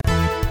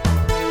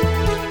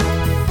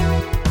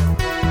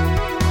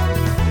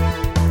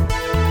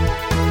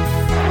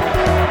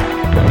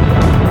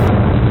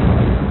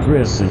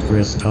Chris and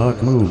Chris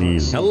Talk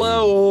Movies.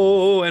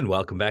 Hello, and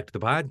welcome back to the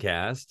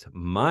podcast.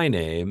 My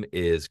name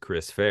is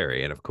Chris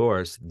Ferry, and of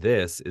course,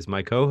 this is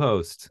my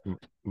co-host.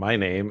 My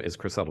name is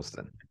Chris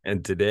Huddleston.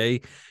 And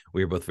today,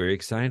 we are both very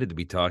excited to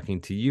be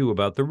talking to you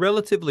about the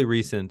relatively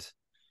recent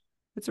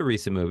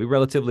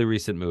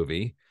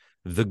movie,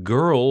 The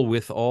Girl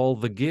with All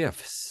the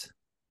Gifts.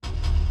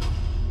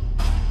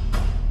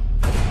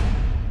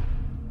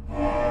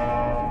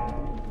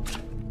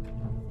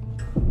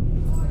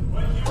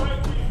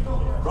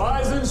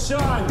 Rise and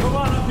shine. Come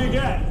on up you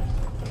get.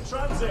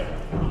 Transit.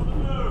 On the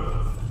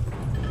move.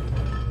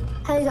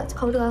 Hello, Dr.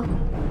 Caldwell.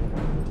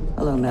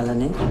 Hello,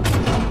 Melanie.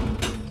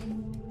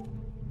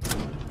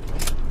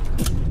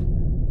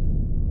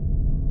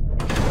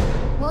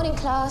 Morning,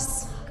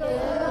 class.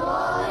 Good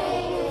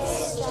morning,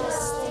 Miss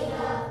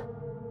Justina.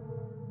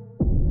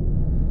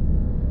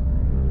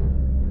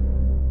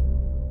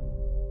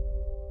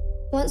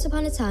 Once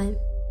upon a time,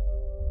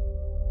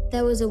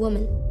 there was a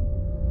woman.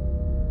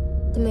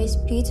 The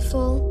most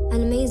beautiful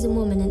and amazing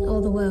woman in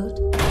all the world.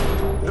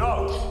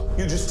 No,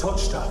 you just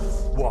touched her.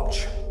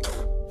 Watch.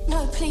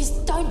 No, please,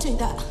 don't do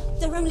that.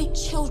 They're only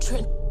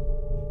children.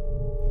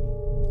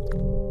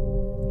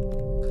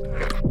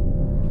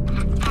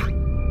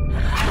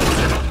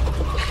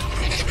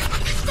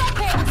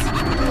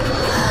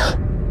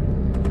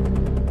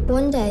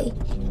 One day,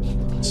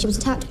 she was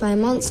attacked by a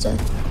monster.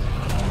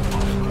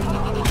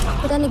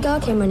 But then a girl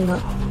came running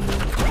up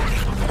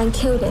and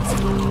killed it.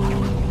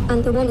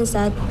 And the woman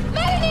said,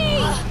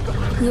 "Melanie!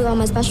 You are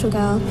my special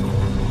girl,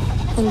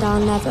 and I'll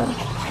never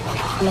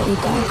let you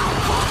go."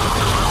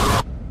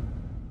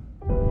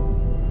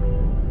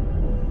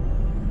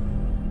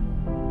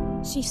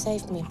 She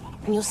saved me,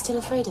 and you're still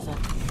afraid of her.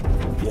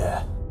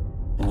 Yeah,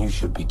 and you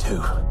should be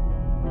too.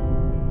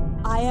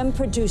 I am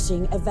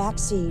producing a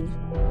vaccine,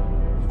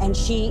 and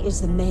she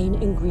is the main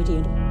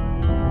ingredient.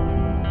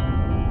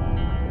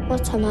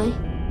 What am I?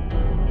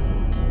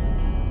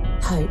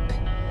 Hope.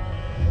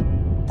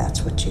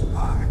 That's what you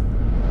are.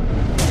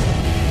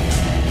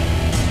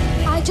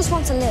 I just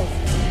want to live.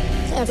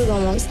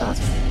 Everyone wants that.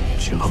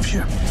 She loves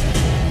you.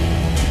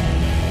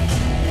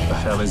 The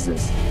hell is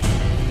this?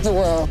 The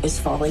world is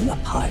falling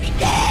apart.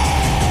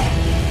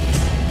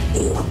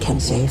 You can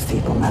save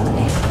people,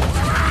 Melanie.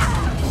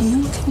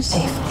 You can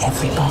save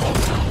everybody.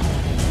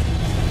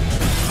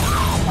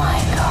 Oh my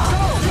God.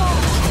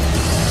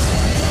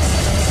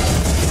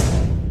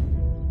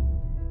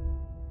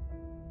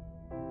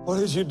 What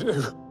did you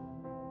do?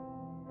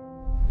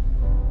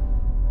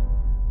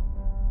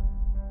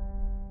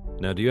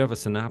 Now, do you have a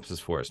synopsis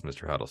for us,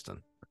 Mr.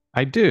 Huddleston?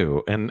 I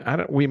do, and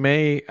we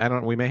may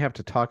have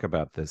to talk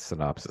about this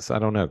synopsis. I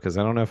don't know, because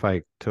I don't know if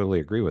I totally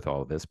agree with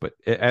all of this. But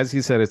as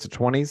you said, it's a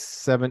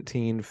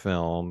 2017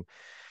 film.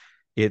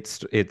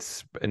 It's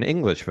an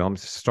English film. It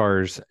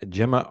stars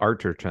Gemma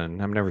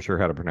Arterton. I'm never sure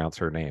how to pronounce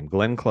her name.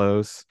 Glenn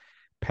Close,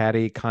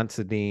 Patty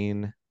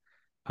Considine,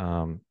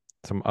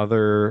 some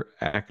other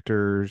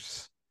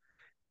actors,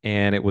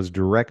 and it was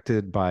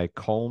directed by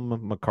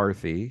Colm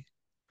McCarthy.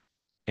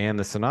 And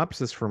the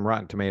synopsis from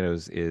Rotten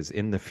Tomatoes is,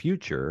 in the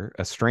future,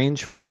 a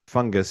strange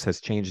fungus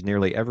has changed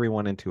nearly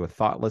everyone into a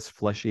thoughtless,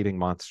 flesh-eating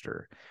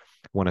monster.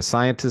 When a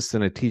scientist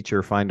and a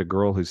teacher find a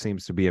girl who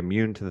seems to be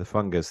immune to the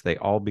fungus, they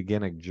all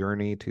begin a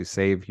journey to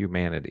save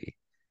humanity.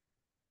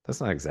 That's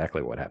not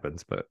exactly what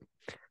happens, but...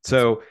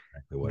 So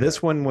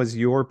this one was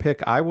your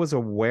pick. I was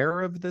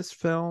aware of this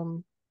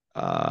film.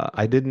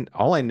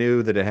 All I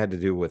knew that it had to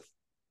do with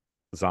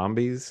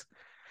zombies.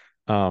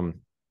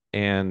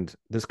 And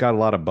this got a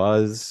lot of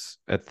buzz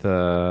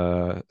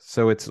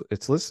so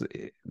it's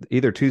listed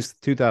either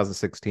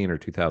 2016 or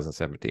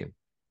 2017.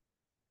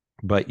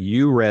 But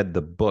you read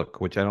the book,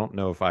 which I don't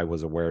know if I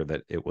was aware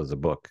that it was a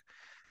book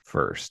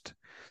first.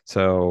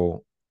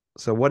 So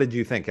what did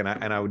you think? And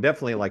I would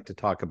definitely like to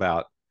talk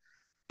about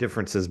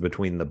differences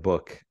between the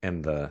book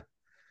and the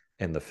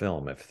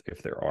film,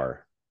 if there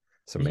are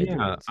some major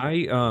ones.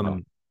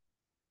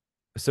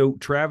 So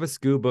Travis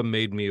Guba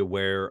made me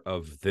aware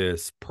of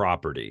this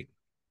property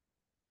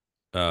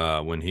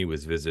when he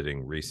was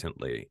visiting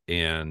recently,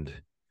 and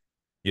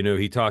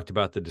he talked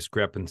about the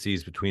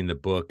discrepancies between the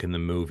book and the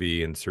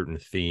movie and certain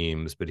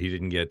themes, but he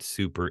didn't get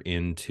super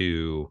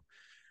into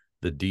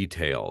the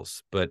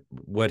details. But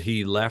what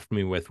he left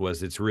me with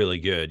was, it's really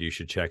good, you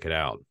should check it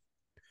out.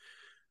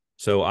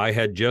 So I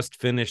had just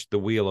finished the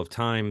Wheel of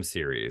Time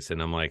series,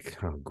 and I'm like,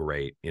 oh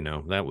great,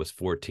 that was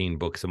 14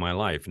 books of my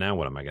life. Now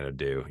what am I going to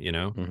do?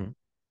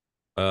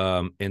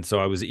 Mm-hmm. And so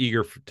I was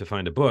eager to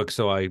find a book,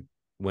 so I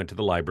went to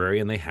the library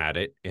and they had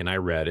it, and I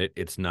read it.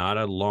 It's not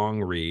a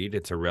long read.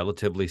 It's a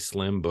relatively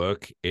slim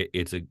book.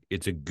 It's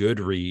a good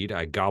read.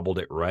 I gobbled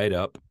it right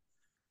up.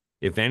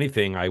 If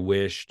anything, I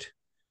wished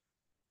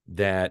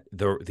that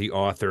the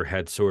author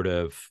had sort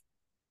of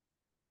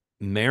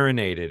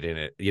marinated in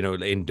it,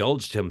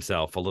 indulged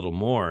himself a little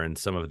more in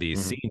some of these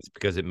scenes,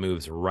 because it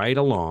moves right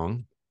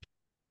along.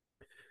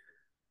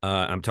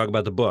 I'm talking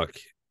about the book.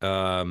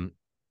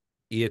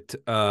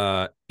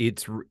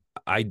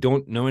 I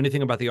don't know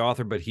anything about the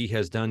author, but he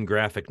has done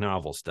graphic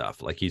novel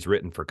stuff. Like he's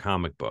written for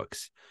comic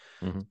books.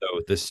 Mhm.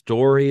 So the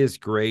story is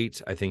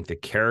great. I think the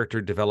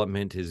character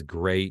development is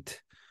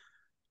great.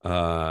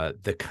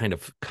 The kind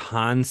of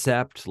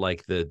concept,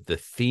 like the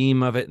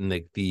theme of it, and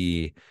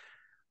the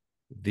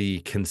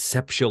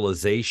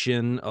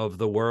conceptualization of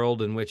the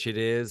world in which it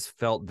is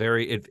felt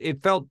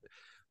it felt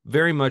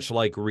very much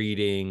like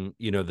reading,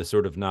 the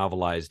sort of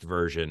novelized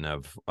version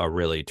of a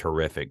really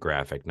terrific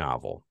graphic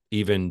novel.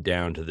 Even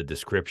down to the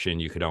description,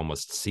 you could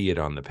almost see it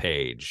on the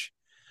page.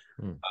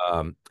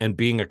 And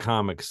being a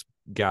comics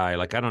guy,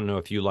 like, I don't know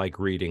if you like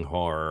reading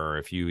horror or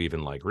if you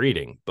even like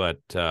reading, but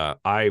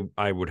I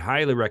would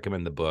highly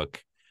recommend the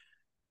book.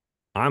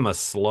 I'm a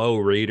slow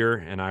reader,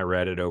 and I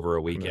read it over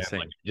a weekend.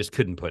 Like, just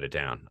couldn't put it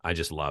down. I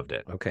just loved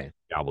it. Okay.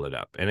 Gobbled it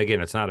up. And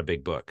again, it's not a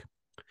big book.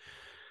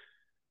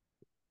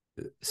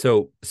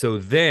 So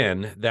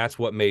then that's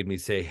what made me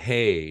say,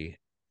 hey,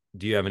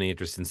 do you have any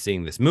interest in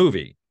seeing this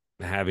movie?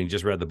 Having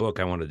just read the book,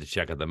 I wanted to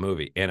check out the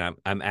movie. And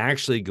I'm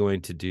actually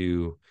going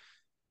to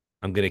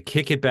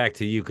kick it back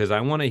to you, because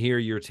I want to hear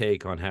your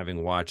take on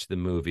having watched the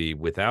movie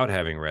without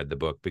having read the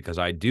book, because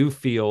I do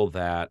feel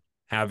that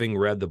having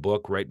read the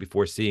book right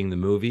before seeing the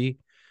movie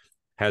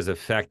has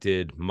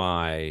affected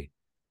my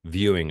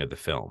viewing of the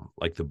film.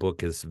 Like, the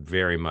book is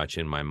very much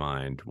in my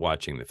mind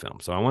watching the film.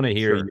 So I want to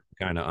hear your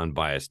kind of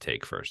unbiased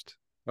take first.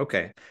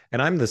 Okay.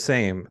 And I'm the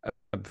same.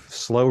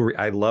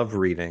 I love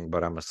reading,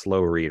 but I'm a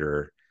slow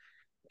reader,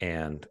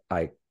 and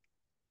I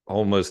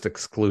almost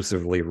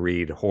exclusively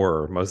read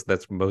horror.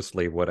 That's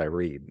mostly what I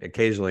read.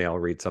 Occasionally I'll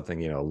read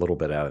something, a little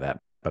bit out of that,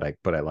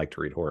 but I like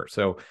to read horror.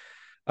 So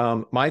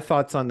my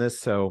thoughts on this.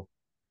 So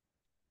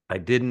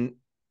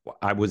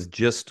I was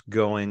just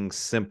going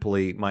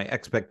simply, my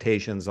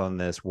expectations on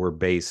this were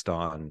based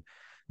on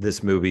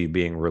this movie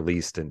being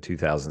released in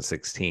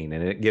 2016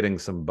 and it getting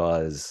some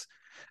buzz,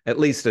 at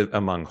least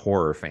among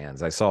horror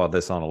fans. I saw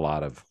this on a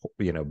lot of,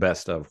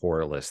 best of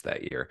horror lists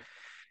that year.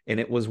 And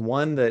it was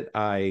one that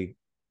I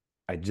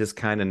just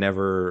kind of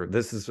never,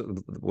 this is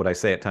what I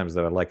say at times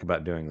that I like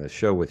about doing this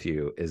show with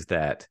you, is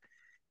that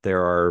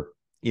there are,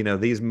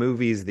 these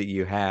movies that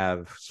you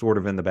have sort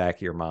of in the back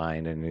of your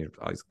mind, and you're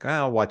always,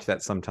 I'll watch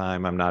that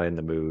sometime. I'm not in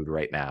the mood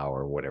right now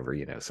or whatever,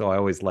 So I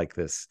always like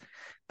this,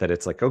 that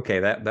it's like, okay,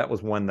 that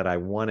was one that I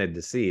wanted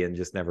to see and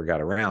just never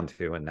got around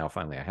to. And now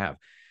finally I have.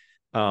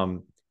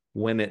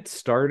 When it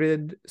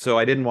started, so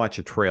I didn't watch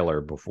a trailer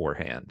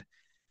beforehand.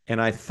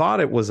 And I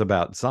thought it was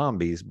about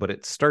zombies, but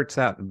it starts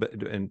out,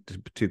 and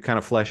to kind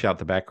of flesh out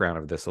the background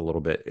of this a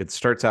little bit, it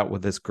starts out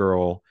with this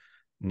girl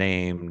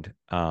named,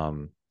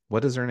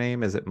 what is her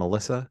name? Is it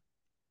Melissa?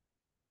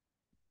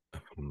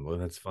 Well,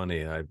 that's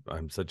funny.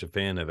 I'm such a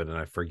fan of it, and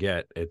I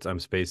forget. I'm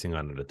spacing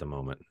on it at the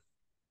moment.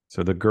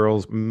 So the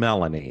girl's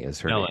Melanie is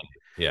her name.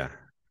 Yeah.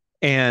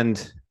 And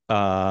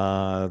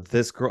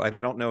this girl, I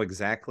don't know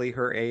exactly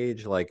her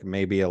age, like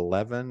maybe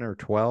 11 or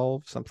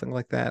 12, something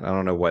like that. I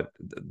don't know what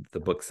the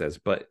book says,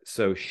 but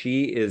so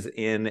she is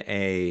in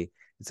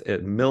it's a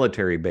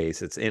military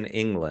base. It's in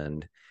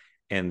England,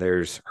 and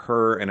there's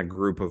her and a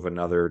group of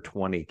another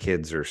 20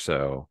 kids or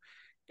so,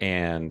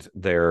 and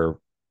they're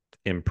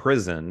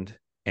imprisoned,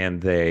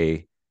 and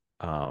they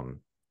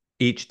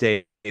each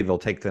day they'll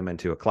take them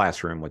into a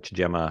classroom, which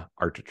Gemma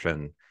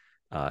Arterton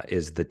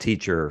is the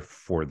teacher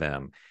for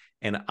them.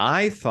 And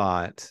I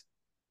thought,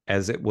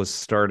 as it was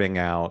starting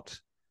out,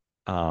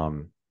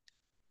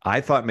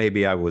 I thought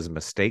maybe I was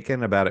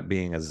mistaken about it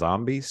being a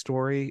zombie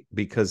story,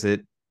 because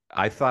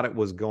I thought it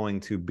was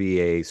going to be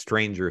a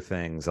Stranger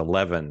Things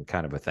 11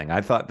 kind of a thing.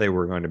 I thought they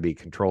were going to be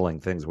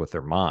controlling things with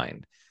their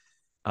mind,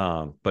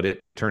 but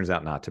it turns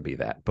out not to be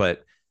that.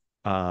 But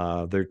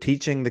they're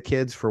teaching the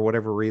kids for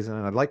whatever reason,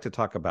 and I'd like to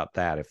talk about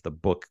that if the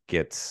book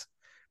gets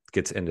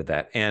into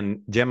that.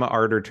 And Gemma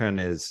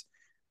Arterton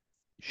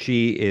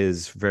she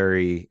is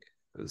very,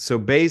 so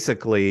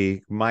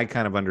basically my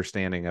kind of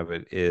understanding of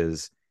it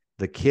is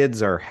the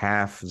kids are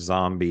half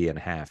zombie and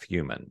half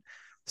human.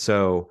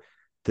 So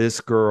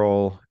this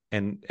girl,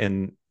 and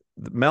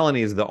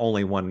Melanie is the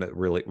only one that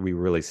we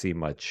really see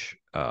much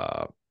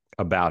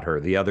about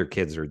her. The other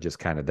kids are just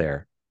kind of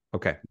there.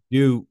 Okay.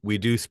 We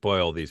do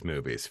spoil these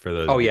movies for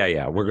those. Oh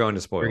yeah. We're going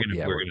to spoil. We're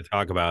going to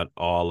talk about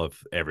all of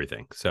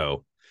everything.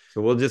 So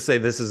we'll just say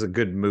this is a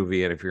good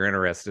movie, and if you're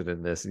interested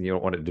in this and you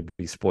don't want it to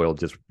be spoiled,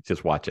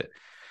 just watch it.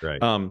 Right.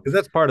 Because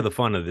that's part of the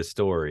fun of this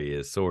story,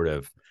 is sort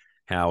of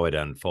how it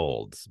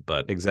unfolds.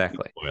 But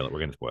exactly. We're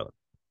going to spoil it.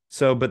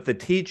 So, but the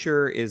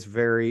teacher is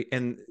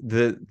and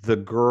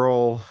the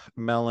girl,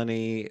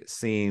 Melanie,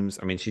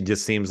 she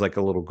just seems like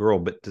a little girl,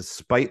 but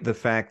despite the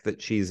fact that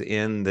she's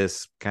in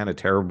this kind of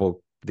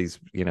terrible,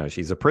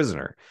 she's a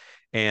prisoner,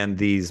 and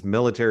these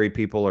military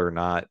people are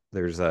not,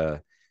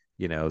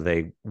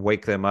 they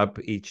wake them up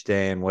each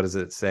day, and what does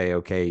it say?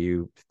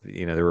 Okay,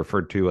 they're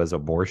referred to as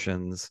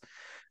abortions.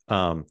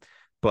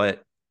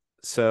 But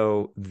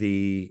so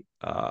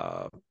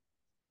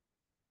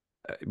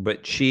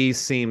but she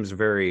seems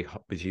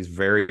she's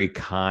very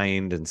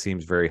kind and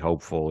seems very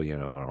hopeful,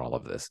 on all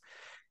of this.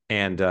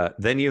 And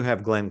then you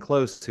have Glenn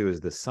Close, who is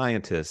the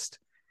scientist,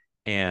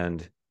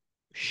 and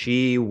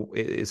she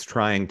is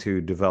trying to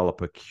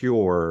develop a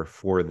cure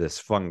for this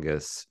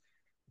fungus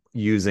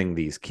using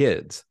these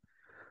kids.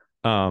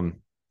 And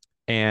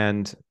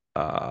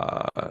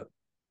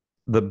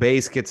the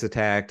base gets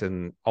attacked,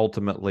 and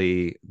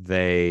ultimately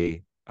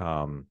they,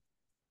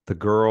 the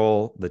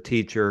girl, the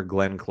teacher,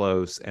 Glenn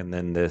Close, and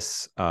then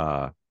this,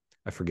 I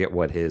forget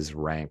what his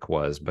rank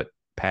was, but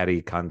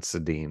Patty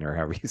Considine, or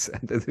however you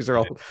said it. These are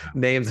all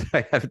names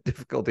that I have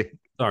difficulty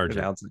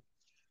pronouncing.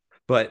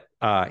 But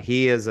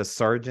he is a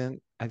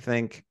sergeant, I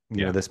think,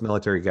 you know, this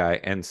military guy.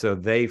 And so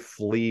they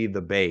flee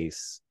the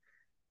base,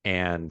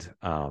 and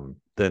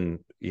then,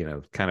 you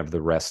know, kind of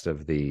the rest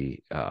of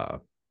the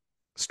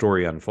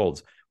story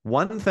unfolds.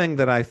 One thing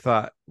that I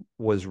thought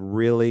was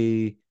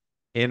really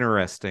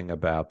interesting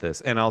about this,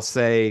 and I'll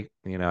say,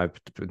 you know, I've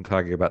been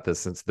talking about this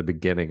since the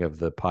beginning of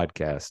the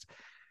podcast.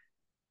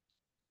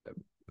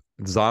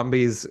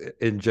 Zombies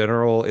in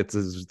general, it's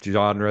a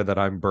genre that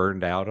I'm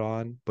burned out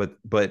on,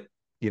 but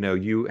you know,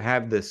 you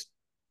have this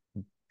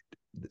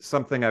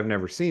something I've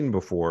never seen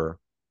before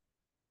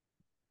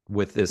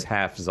with this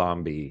half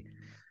zombie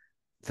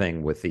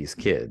thing with these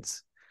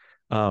kids.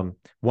 One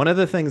of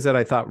the things that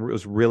I thought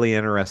was really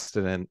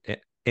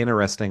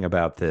interesting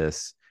about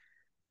this,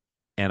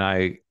 and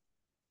I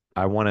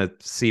want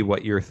to see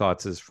what your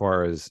thoughts as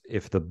far as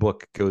if the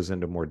book goes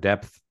into more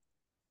depth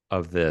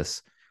of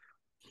this.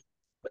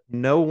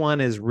 No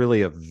one is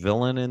really a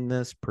villain in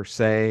this per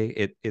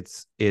se.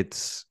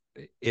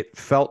 It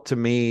felt to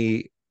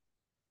me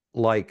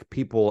like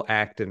people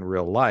act in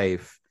real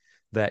life,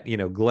 that, you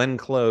know, Glenn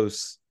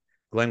Close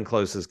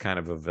is kind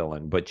of a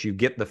villain, but you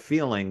get the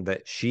feeling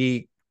that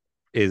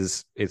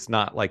it's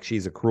not like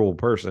she's a cruel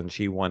person.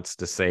 She wants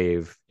to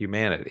save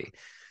humanity.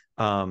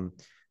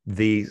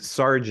 The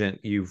sergeant,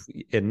 you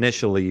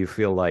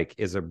feel like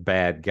is a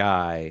bad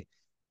guy,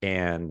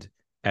 and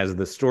as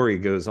the story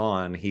goes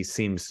on, he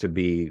seems to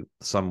be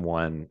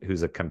someone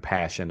who's a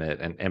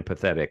compassionate and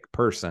empathetic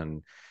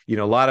person. You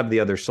know, a lot of the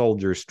other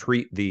soldiers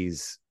treat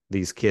these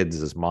kids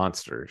as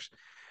monsters,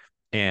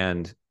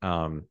 and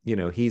you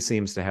know, he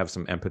seems to have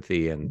some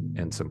empathy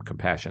and some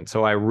compassion.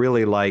 So I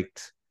really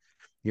liked,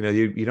 you know,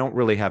 you don't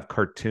really have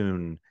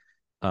cartoon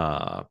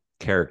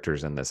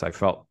characters in this. I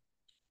felt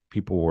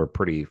people were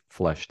pretty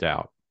fleshed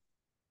out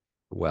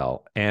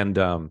well, and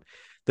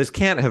this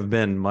can't have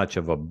been much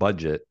of a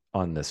budget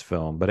on this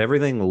film, but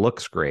everything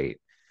looks great.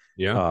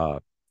 You know,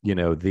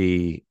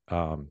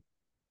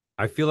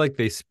 I feel like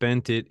they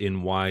spent it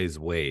in wise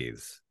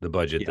ways, the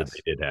budget that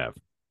they did have.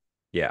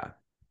 Yeah.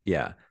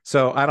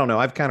 So I don't know.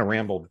 I've kind of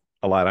rambled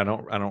a lot. I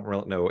don't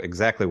really know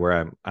exactly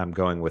where I'm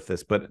going with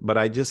this, but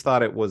I just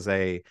thought it was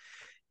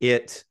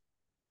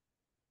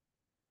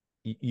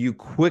you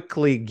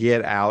quickly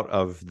get out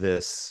of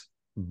this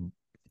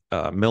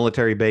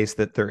military base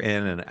that they're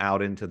in and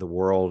out into the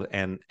world,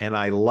 and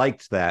I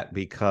liked that,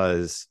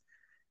 because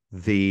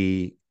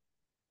you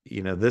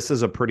know, this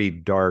is a pretty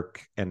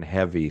dark and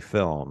heavy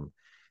film,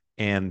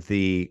 and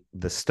the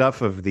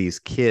stuff of these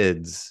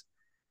kids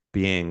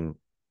being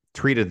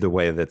treated the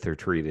way that they're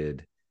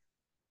treated,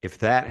 if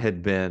that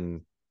had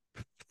been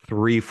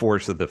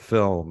 3/4 of the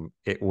film,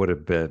 it would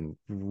have been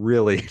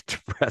really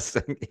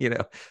depressing, you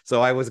know.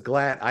 So I was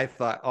glad. I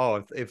thought,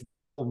 oh, if the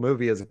whole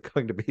movie is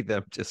going to be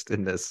them just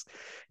in this,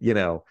 you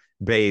know,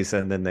 base,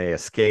 and then they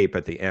escape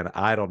at the end,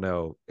 I don't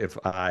know if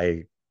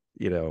I,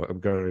 you know, I'm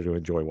going to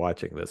enjoy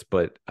watching this.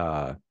 But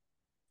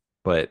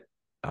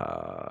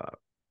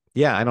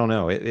yeah, I don't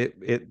know.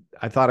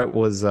 I thought it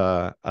was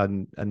a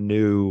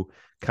new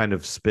kind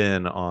of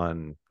spin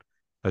on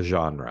a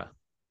genre.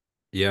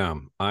 Yeah,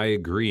 I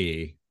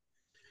agree.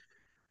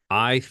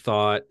 I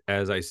thought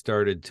as I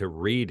started to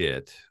read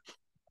it,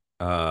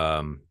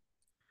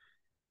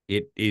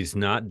 it is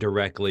not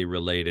directly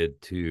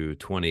related to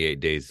 28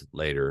 Days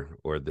Later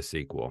or the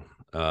sequel.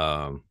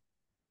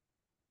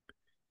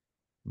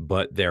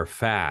 But they're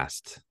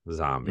fast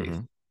zombies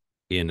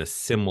in a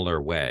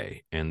similar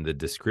way. And the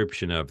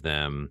description of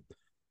them,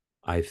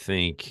 I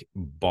think,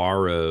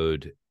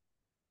 borrowed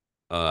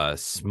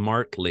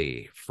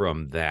smartly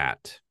from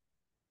that.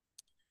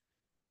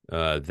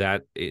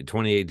 That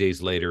 28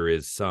 Days Later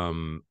is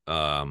some,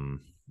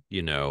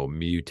 you know,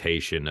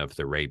 mutation of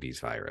the rabies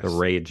virus. The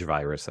rage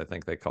virus, I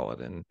think they call it.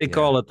 They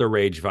call it the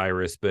rage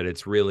virus, but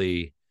it's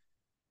really,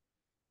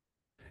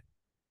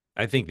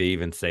 I think they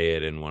even say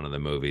it in one of the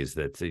movies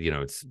that, you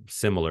know, it's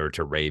similar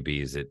to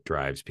rabies. It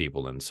drives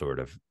people in sort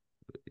of,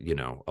 you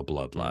know, a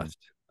bloodlust.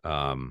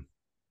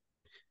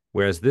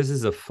 Whereas this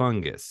is a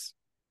fungus.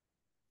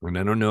 And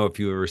I don't know if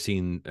you've ever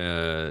seen,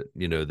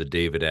 you know, the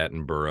David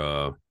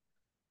Attenborough,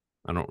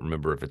 I don't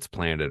remember if it's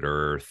Planet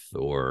Earth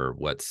or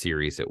what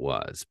series it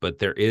was, but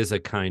there is a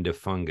kind of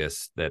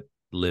fungus that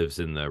lives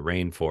in the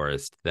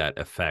rainforest that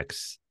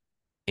affects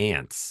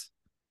ants.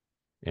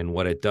 And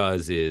what it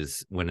does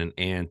is when an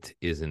ant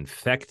is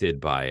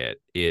infected by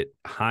it, it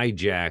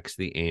hijacks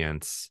the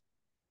ant's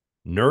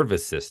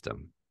nervous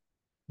system.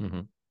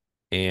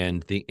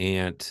 And the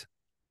ant,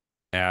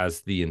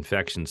 as the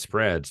infection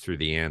spreads through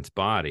the ant's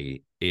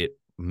body, it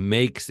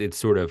makes it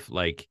sort of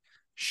like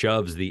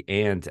shoves the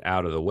ant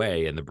out of the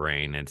way in the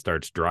brain and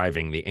starts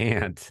driving the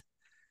ant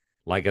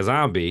like a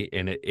zombie,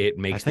 and it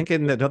I makes think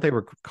don't they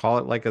call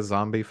it like a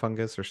zombie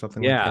fungus or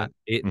something like that?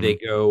 They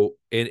go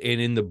and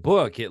in the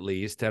book, at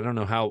least, I don't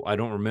know how, I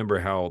don't remember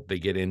how they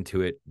get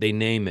into it. They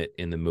name it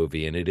in the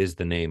movie, and it is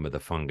the name of the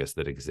fungus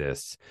that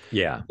exists.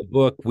 Yeah. The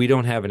book, we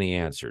don't have any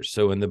answers.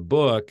 So in the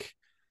book,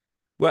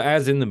 well,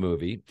 as in the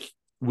movie,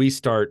 we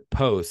start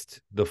post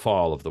the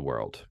fall of the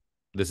world.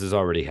 This has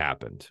already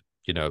happened.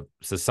 You know,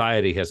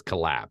 society has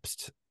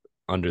collapsed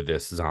under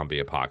this zombie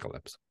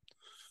apocalypse.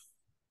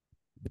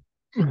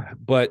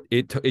 But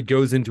it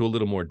goes into a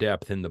little more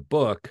depth in the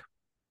book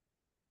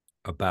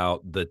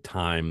about the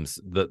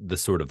times, the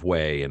sort of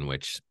way in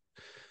which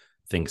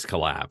things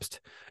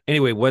collapsed.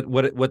 Anyway,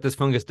 what this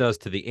fungus does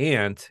to the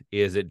ant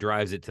is it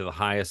drives it to the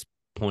highest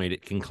point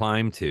it can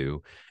climb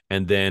to,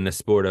 and then a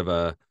sort of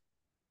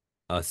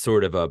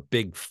a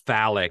big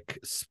phallic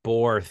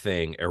spore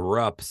thing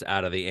erupts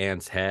out of the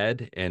ant's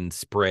head and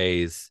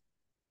sprays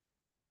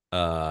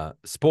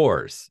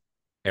spores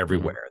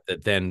everywhere,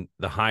 that then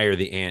the higher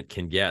the ant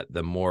can get,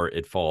 the more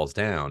it falls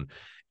down.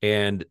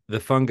 And the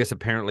fungus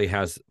apparently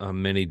has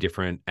many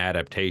different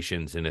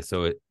adaptations in it.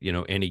 So it, you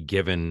know, any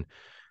given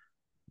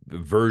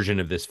version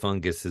of this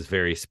fungus is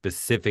very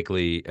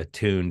specifically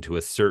attuned to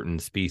a certain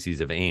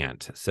species of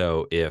ant.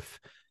 So if,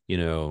 you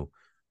know,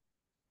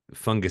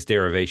 fungus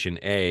derivation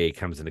A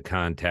comes into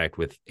contact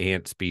with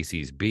ant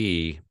species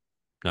B,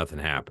 nothing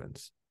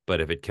happens. But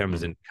if it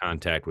comes in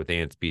contact with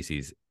ant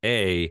species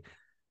A,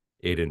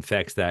 it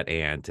infects that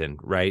ant, and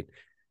right.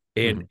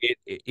 And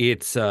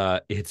it's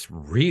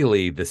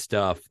really the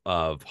stuff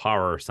of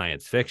horror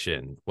science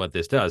fiction, what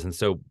this does. And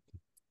so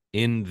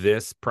in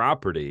this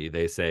property,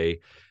 they say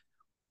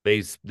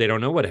they don't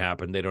know what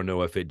happened. They don't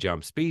know if it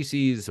jumped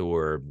species,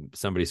 or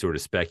somebody sort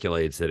of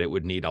speculates that it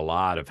would need a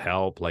lot of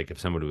help, like if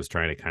someone was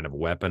trying to kind of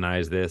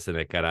weaponize this and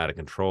it got out of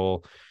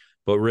control.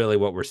 But really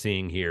what we're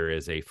seeing here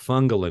is a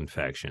fungal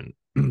infection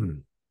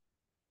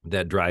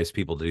that drives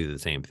people to do the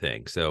same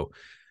thing. So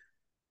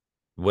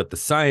what the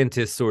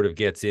scientist sort of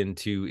gets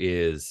into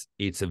is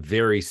it's a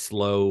very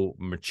slow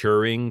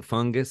maturing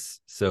fungus.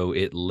 So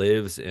it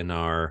lives in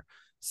our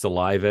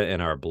saliva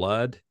and our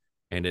blood,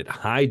 and it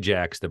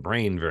hijacks the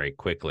brain very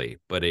quickly.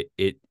 But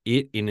it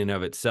in and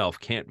of itself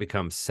can't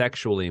become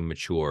sexually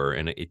mature,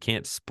 and it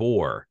can't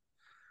spore.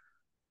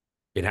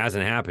 It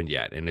hasn't happened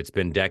yet, and it's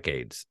been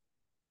decades.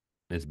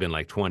 It's been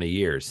like 20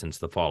 years since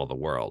the fall of the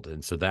world,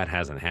 and so that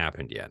hasn't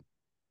happened yet.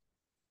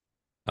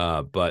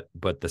 But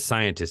the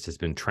scientist has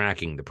been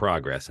tracking the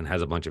progress and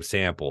has a bunch of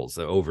samples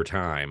over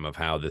time of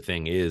how the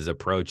thing is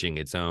approaching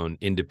its own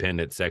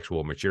independent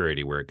sexual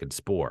maturity, where it could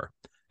spore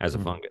as a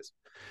fungus.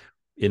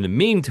 In the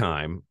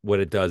meantime,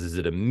 what it does is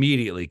it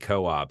immediately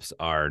co-ops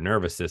our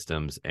nervous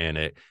systems,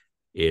 and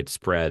it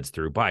spreads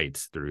through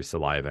bites, through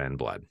saliva and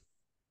blood.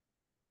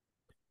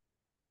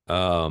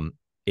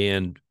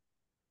 And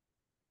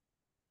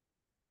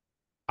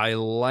I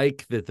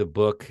like that the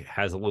book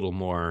has a little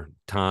more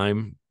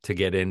time to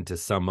get into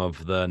some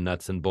of the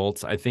nuts and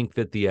bolts. I think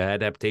that the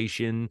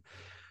adaptation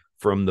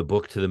from the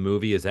book to the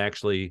movie is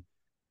actually,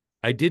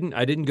 I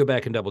didn't go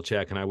back and double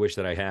check, and I wish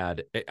that I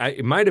had.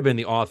 It might have been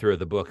the author of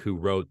the book who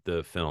wrote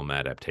the film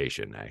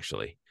adaptation,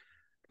 actually.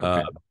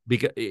 Okay.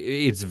 Because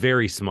it's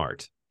very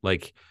smart.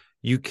 Like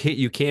you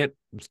can't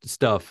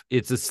stuff.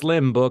 It's a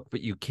slim book,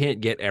 but you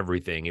can't get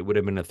everything. It would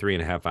have been a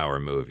 3.5 hour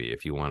movie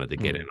if you wanted to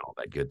get in all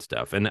that good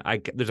stuff. And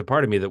there's a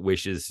part of me that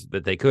wishes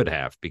that they could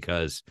have,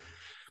 because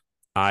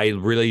I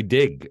really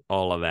dig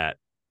all of that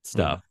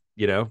stuff,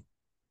 you know.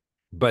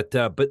 But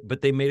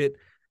they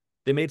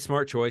made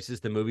smart choices.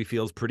 The movie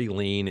feels pretty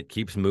lean. It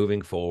keeps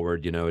moving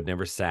forward. You know, it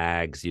never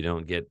sags. You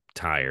don't get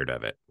tired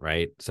of it,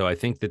 right? So I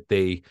think that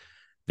they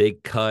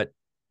cut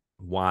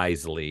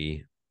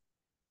wisely.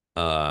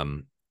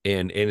 And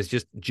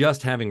it's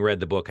just having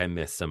read the book, I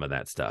miss some of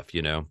that stuff,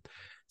 you know.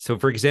 So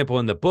for example,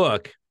 in the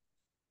book,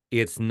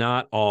 it's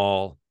not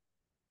all.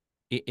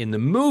 In the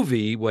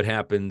movie, what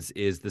happens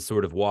is the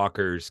sort of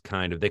walkers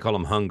kind of, they call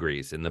them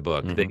hungries in the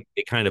book. They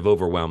kind of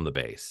overwhelm the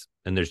base,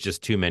 and there's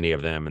just too many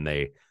of them, and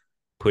they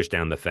push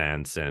down the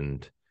fence,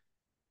 and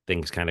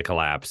things kind of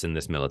collapse in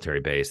this military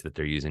base that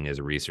they're using as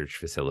a research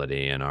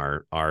facility. And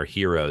our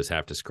heroes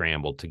have to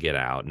scramble to get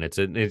out. And it's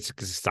an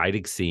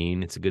exciting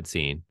scene. It's a good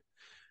scene,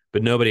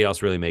 but nobody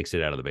else really makes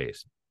it out of the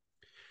base.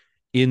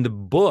 In the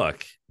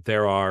book,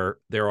 there are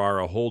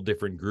a whole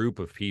different group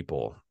of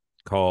people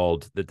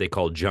that they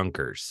call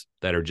junkers,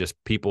 that are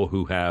just people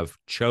who have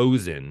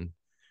chosen,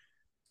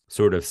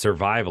 sort of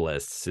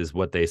survivalists is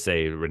what they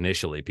say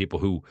initially, people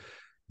who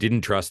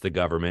didn't trust the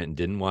government and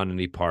didn't want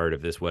any part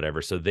of this,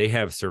 whatever. So they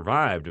have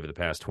survived over the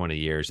past 20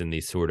 years in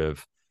these sort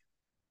of,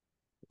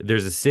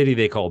 there's a city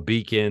they call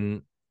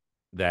Beacon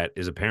that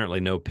is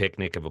apparently no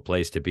picnic of a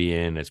place to be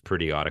in. It's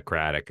pretty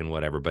autocratic and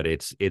whatever, but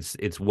it's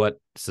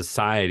what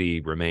society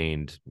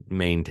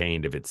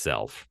maintained of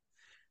itself.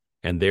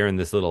 And they're in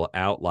this little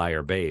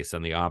outlier base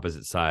on the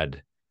opposite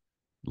side.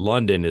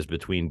 London is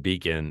between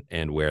Beacon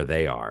and where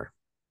they are.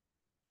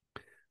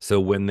 So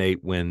when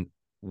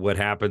what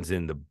happens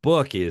in the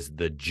book is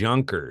the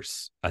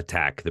Junkers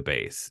attack the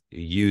base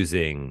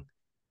using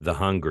the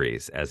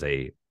Hungries as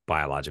a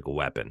biological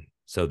weapon.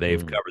 So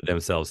they've covered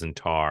themselves in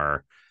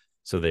tar,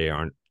 so they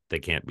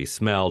can't be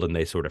smelled, and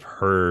they sort of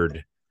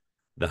herd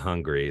the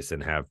Hungries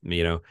and have,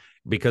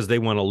 because they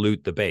want to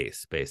loot the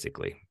base,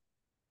 basically.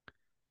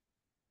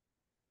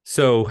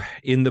 So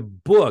in the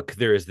book,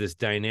 there is this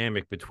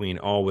dynamic between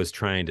always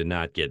trying to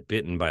not get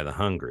bitten by the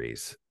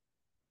Hungries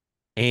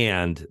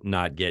and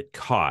not get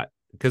caught,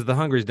 because the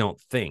Hungries don't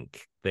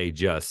think. They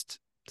just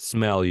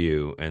smell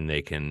you and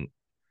they can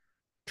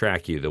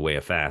track you the way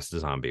a fast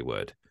zombie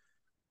would.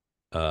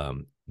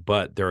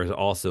 But there is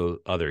also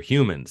other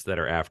humans that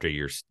are after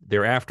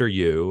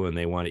you, and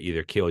they want to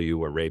either kill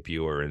you or rape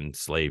you or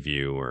enslave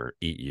you or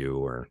eat you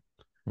or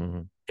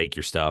take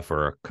your stuff,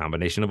 or a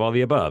combination of all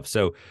the above.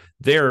 So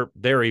they're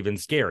even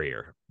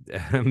scarier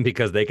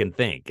because they can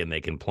think and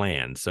they can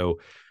plan. So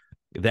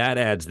that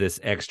adds this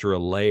extra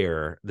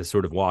layer, this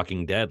sort of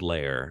Walking Dead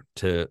layer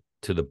to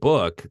the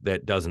book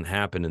that doesn't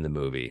happen in the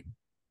movie.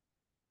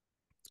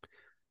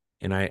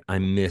 And I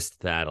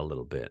missed that a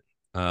little bit.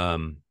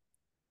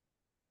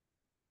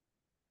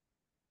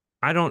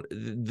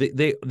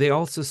 They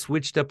also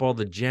switched up all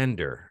the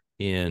gender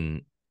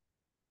in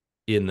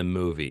the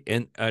movie,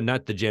 and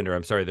not the gender,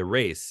 I'm sorry, the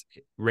race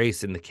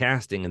in the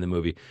casting in the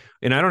movie.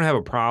 And I don't have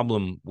a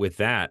problem with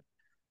that,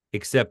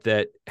 except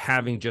that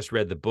having just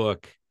read the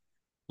book,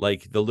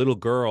 like the little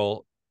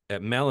girl,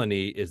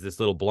 Melanie, is this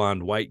little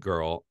blonde white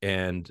girl,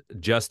 and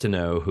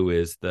Justino, who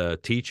is the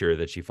teacher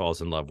that she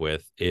falls in love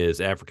with,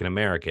 is African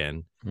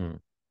American.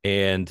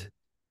 And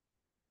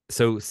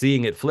so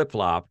seeing it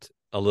flip-flopped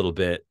a little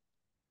bit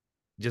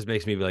just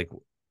makes me be like,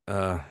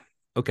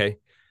 okay.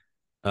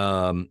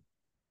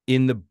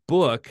 In the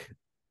book,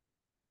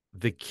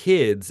 the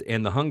kids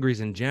and the Hungries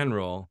in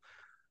general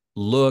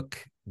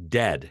look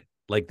dead.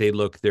 Like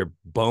they're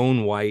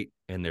bone white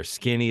and they're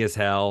skinny as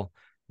hell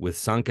with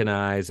sunken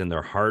eyes, and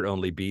their heart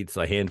only beats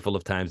a handful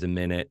of times a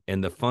minute.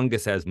 And the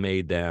fungus has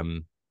made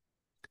them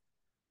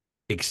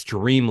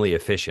extremely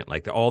efficient.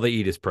 Like all they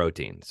eat is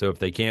protein. So if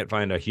they can't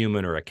find a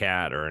human or a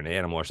cat or an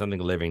animal or something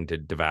living to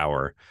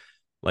devour,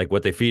 like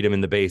what they feed them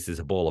in the base is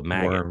a bowl of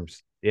maggots.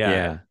 Worms.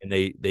 Yeah. And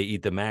they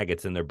eat the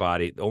maggots in their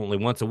body only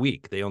once a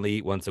week. They only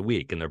eat once a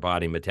week, and their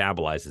body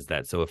metabolizes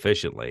that so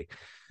efficiently.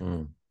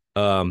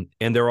 And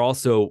they're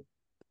also,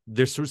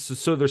 they're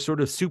sort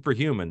of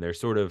superhuman. They're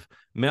sort of,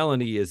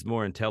 Melanie is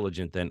more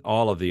intelligent than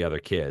all of the other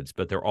kids,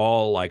 but they're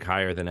all like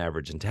higher than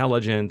average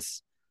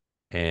intelligence.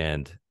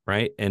 And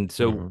right. And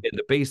so in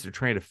the base, they're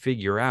trying to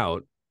figure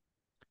out,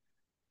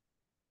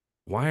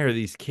 why are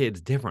these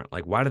kids different?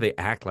 Like, why do they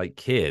act like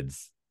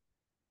kids?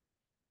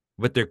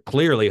 But they're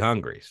clearly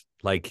Hungries.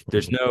 Like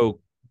there's no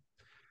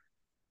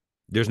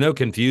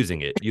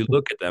confusing it. You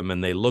look at them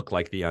and they look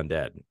like the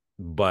undead,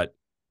 but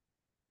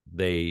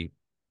they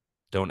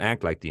don't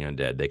act like the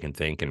undead. They can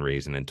think and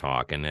reason and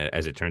talk, and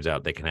as it turns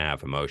out, they can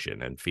have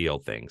emotion and feel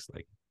things.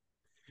 Like,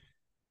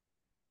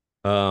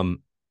 I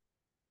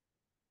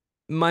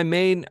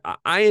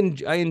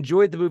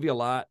enjoyed the movie a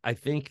lot. I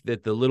think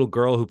that the little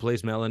girl who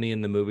plays Melanie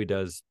in the movie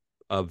does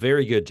a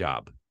very good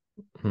job.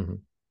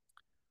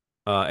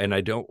 And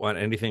I don't want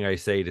anything I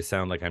say to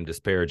sound like I'm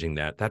disparaging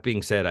that. That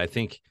being said, I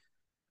think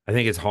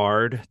it's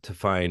hard to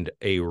find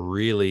a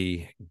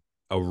really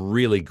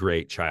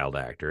great child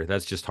actor.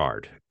 That's just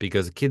hard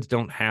because kids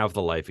don't have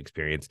the life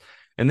experience.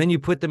 And then you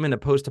put them in a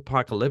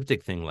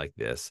post-apocalyptic thing like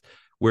this,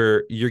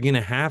 where you're going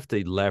to have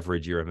to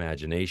leverage your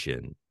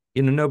imagination.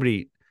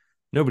 Nobody's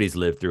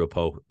lived through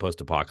a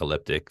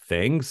post-apocalyptic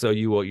thing, so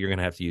you're going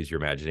to have to use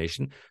your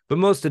imagination. But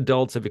most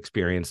adults have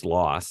experienced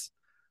loss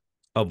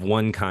of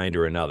one kind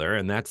or another,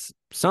 and that's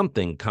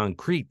something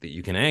concrete that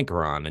you can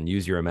anchor on and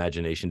use your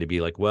imagination to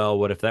be like, well,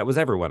 what if that was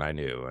everyone I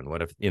knew? And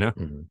what if,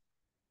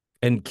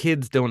 and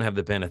kids don't have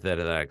the benefit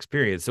of that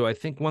experience. So I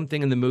think one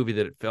thing in the movie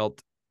that it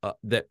felt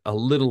that a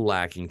little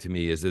lacking to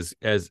me is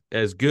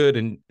as good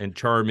and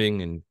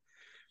charming and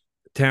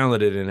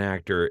talented an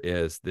actor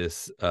as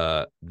this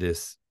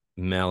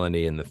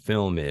Melanie in the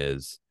film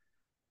is,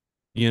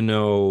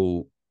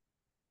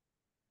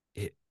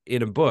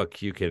 in a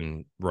book, you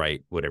can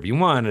write whatever you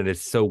want, and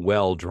it's so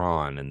well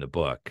drawn in the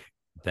book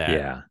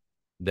that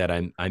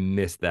I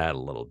missed that a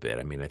little bit.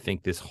 I mean, I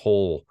think this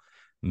whole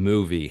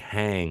movie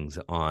hangs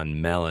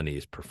on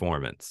Melanie's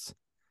performance.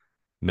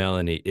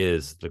 Melanie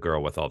is the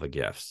girl with all the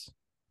gifts,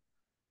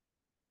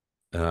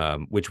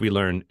 which we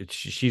learn.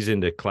 She's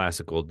into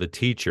classical. The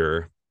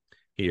teacher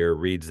here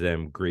reads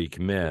them Greek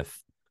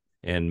myth,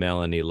 and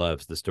Melanie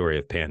loves the story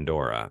of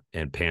Pandora,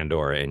 and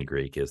Pandora in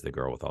Greek is the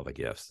girl with all the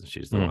gifts, and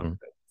she's the one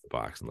the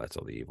box and lets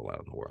all the evil out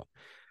in the world.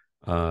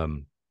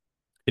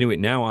 Anyway,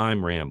 now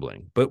I'm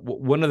rambling, but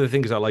one of the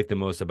things I like the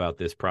most about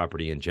this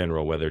property in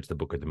general, whether it's the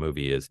book or the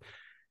movie, is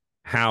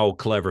how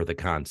clever the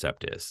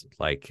concept is.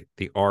 Like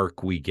the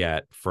arc we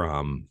get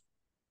from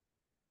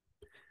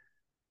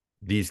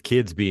these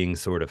kids being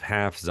sort of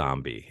half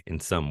zombie in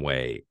some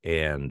way,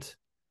 and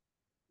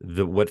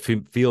what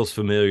feels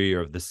familiar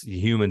of this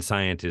human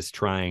scientist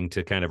trying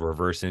to kind of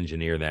reverse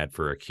engineer that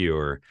for a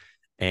cure,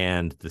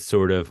 and the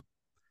sort of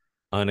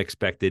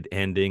unexpected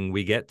ending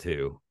we get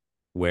to,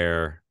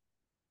 where,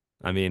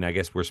 I mean, I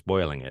guess we're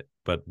spoiling it,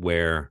 but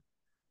where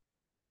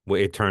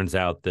it turns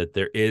out that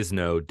there is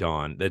no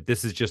dawn, that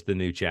this is just the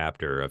new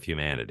chapter of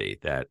humanity,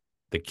 that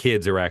the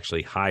kids are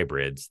actually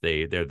hybrids.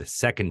 They're the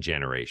second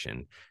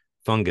generation.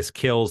 Fungus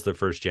kills the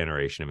first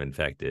generation of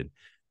infected,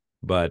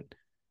 but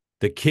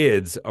the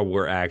kids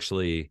were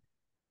actually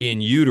in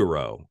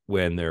utero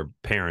when their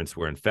parents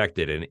were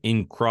infected, and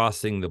in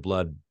crossing the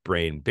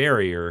blood-brain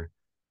barrier,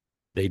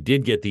 they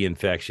did get the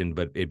infection,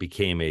 but it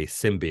became a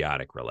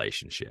symbiotic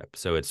relationship.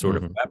 So it sort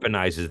of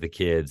weaponizes the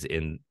kids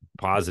in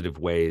positive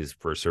ways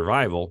for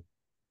survival,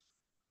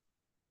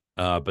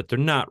 but they're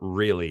not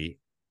really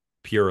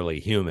purely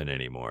human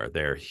anymore.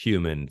 They're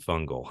human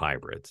fungal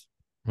hybrids.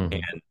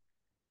 And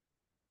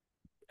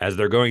as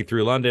they're going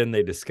through London,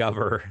 they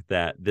discover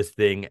that this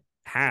thing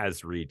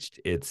has reached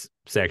its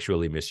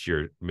sexually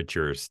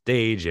mature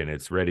stage, and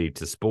it's ready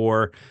to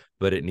spore,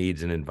 but it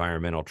needs an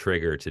environmental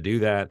trigger to do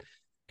that.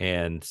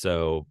 And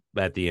so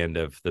at the end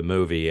of the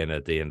movie and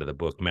at the end of the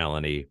book,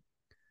 Melanie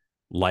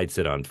lights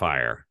it on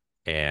fire,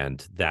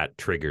 and that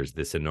triggers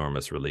this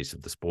enormous release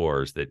of the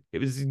spores that it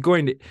was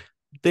going to,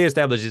 they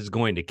established it's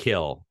going to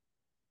kill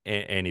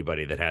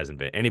anybody that hasn't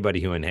been,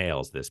 anybody who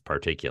inhales this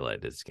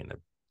particulate is going to,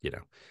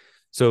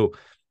 so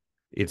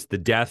it's the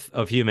death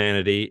of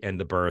humanity and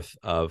the birth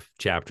of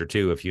chapter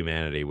 2 of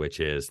humanity, which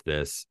is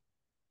this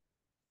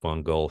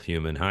fungal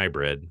human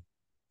hybrid.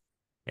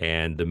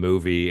 And the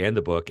movie and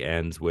the book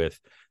ends with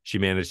she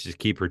managed to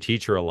keep her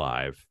teacher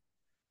alive.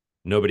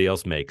 Nobody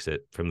else makes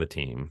it from the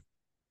team.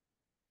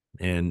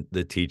 And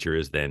the teacher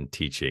is then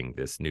teaching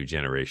this new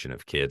generation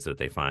of kids that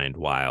they find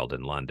wild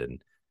in London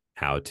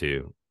how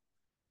to,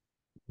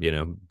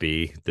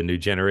 be the new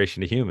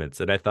generation of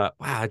humans. And I thought,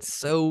 wow, it's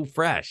so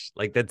fresh.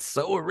 Like, that's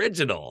so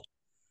original.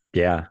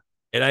 Yeah.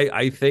 And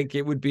I think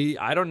it would be,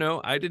 I don't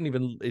know.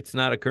 It's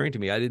not occurring to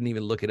me. I didn't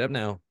even look it up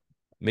now.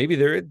 Maybe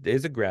there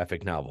is a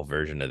graphic novel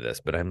version of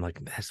this, but I'm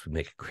like, this would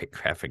make a great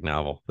graphic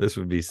novel. This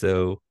would be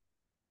so.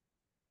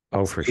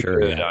 Oh, for sure.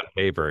 Good on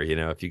paper,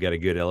 if you got a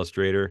good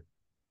illustrator.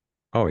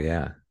 Oh,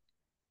 yeah.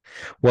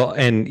 Well,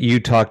 and you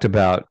talked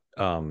about,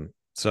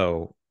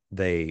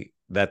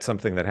 that's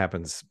something that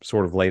happens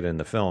sort of late in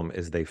the film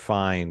is they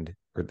find,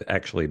 or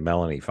actually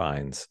Melanie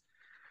finds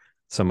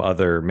some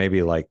other,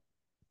 maybe like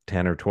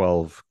 10 or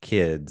 12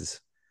 kids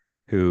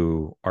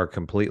who are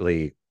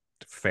completely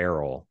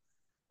feral.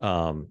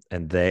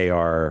 And they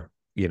are,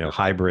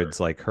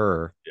 hybrids like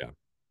her,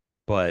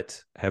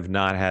 but have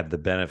not had the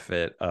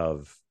benefit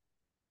of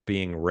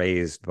being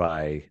raised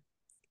by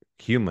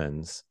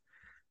humans.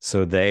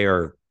 So they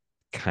are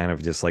kind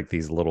of just like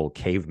these little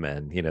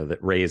cavemen, that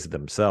raise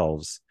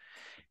themselves.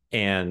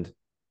 And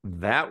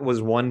that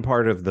was one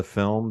part of the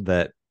film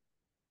that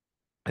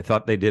I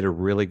thought they did a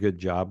really good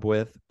job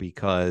with,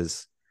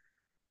 because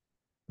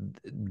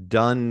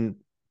done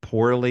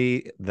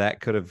poorly,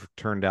 that could have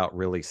turned out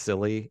really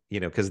silly,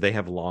 because they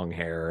have long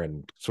hair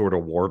and sort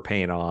of war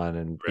paint on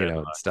and,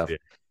 stuff. Yeah.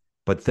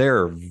 But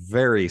they're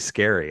very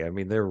scary. I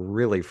mean, they're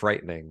really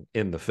frightening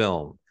in the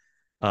film.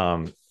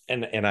 And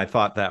I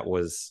thought that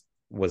was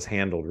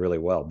handled really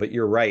well. But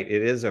you're right.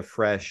 It is a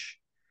fresh,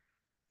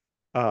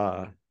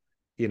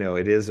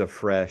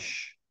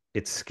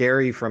 it's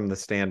scary from the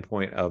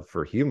standpoint of,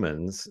 for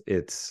humans,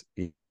 it's,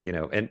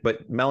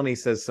 but Melanie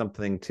says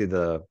something to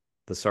the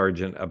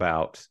sergeant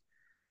about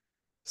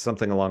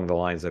something along the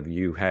lines of,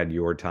 you had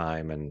your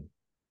time and,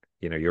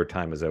 your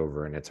time is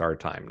over and it's our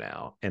time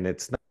now. And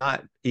it's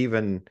not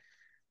even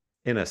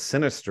in a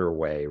sinister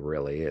way,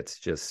 really. It's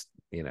just,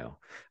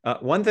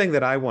 one thing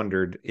that I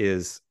wondered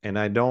is, and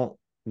I don't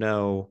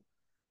know,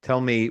 tell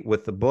me,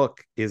 with the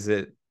book, is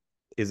it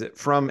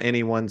from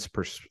anyone's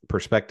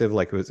perspective?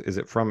 Like, is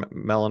it from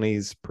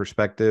Melanie's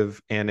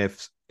perspective?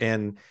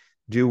 And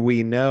do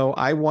we know,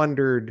 I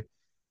wondered,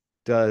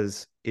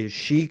 is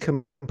she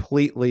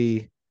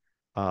completely,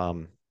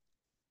 are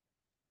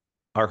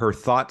her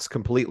thoughts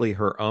completely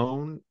her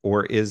own,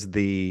 or is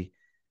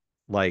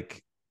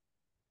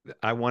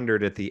I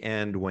wondered at the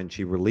end when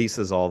she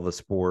releases all the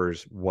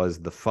spores, was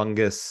the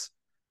fungus,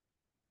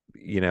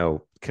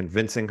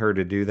 convincing her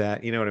to do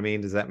that? You know what I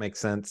mean? Does that make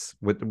sense?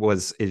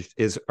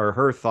 Are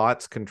her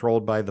thoughts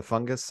controlled by the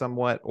fungus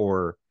somewhat,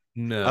 or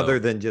no, other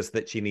than just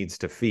that she needs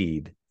to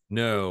feed?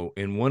 No.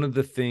 And one of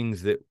the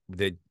things that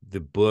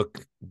the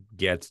book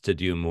gets to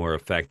do more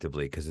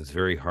effectively, because it's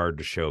very hard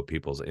to show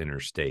people's inner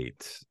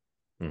states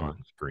on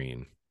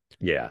screen.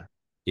 Yeah.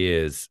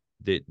 Is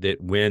that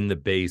when the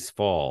base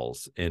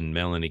falls and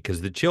Melanie,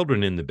 because the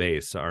children in the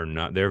base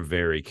they're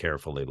very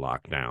carefully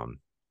locked down.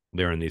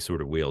 They're in these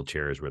sort of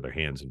wheelchairs where their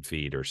hands and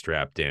feet are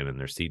strapped in and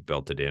their seat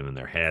belted in and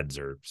their heads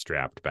are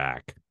strapped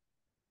back.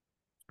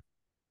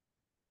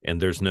 And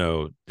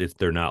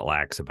they're not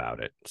lax about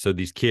it. So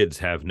these kids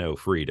have no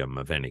freedom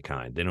of any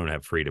kind. They don't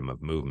have freedom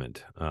of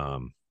movement.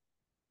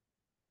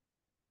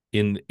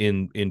 In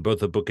both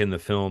the book and the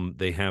film,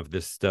 they have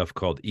this stuff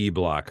called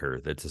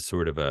E-blocker. That's a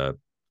sort of a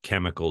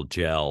chemical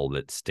gel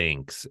that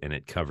stinks and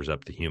it covers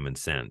up the human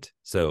scent.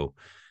 So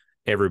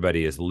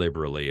everybody is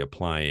liberally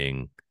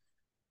applying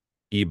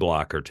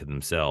E-blocker to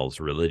themselves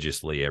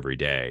religiously every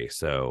day.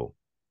 So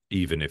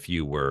even if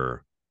you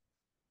were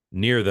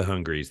near the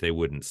Hungries, they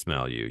wouldn't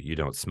smell you. You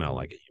don't smell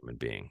like a human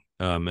being.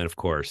 And of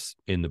course,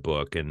 in the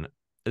book, and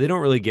they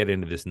don't really get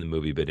into this in the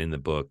movie, but in the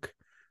book,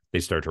 they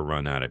start to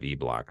run out of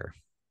E-blocker.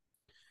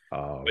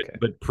 Oh, okay.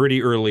 But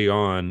pretty early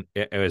on,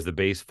 as the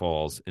base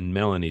falls and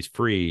Melanie's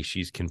free,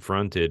 she's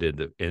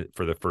confronted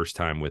for the first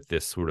time with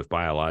this sort of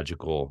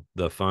biological,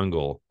 the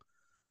fungal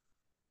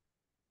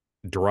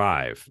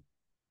drive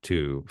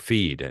to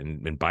feed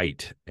and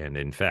bite and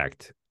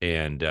infect,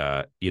 and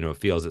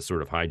feels it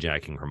sort of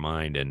hijacking her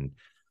mind. And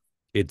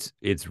it's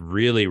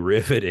really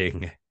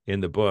riveting in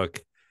the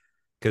book,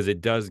 because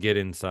it does get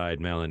inside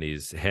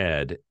Melanie's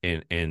head,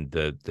 and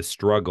the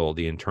struggle,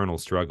 the internal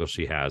struggle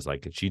she has.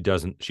 Like she's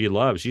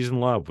in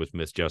love with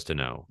Miss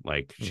Justineau.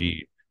 Like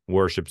she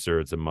worships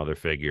her. It's a mother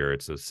figure.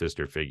 It's a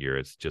sister figure.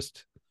 It's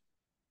just,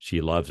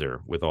 she loves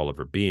her with all of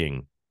her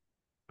being.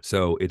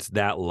 So it's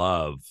that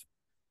love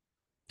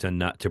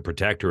to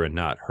protect her and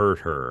not hurt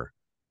her,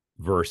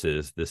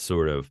 versus this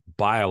sort of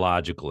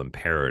biological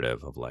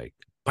imperative of like,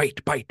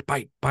 bite, bite,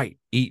 bite, bite,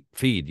 eat,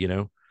 feed,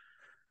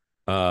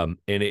 and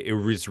it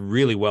was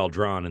really well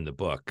drawn in the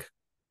book,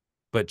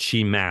 but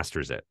she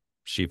masters it.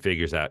 She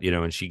figures out,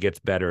 and she gets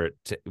better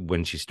at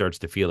when she starts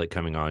to feel it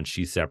coming on,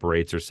 she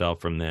separates herself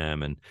from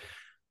them. And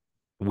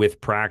with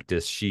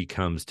practice, she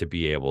comes to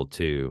be able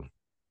to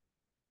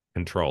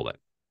control it.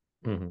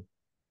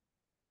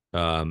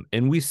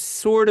 And we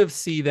sort of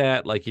see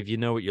that, like, if you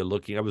know what you're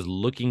looking, I was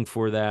looking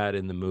for that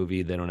in the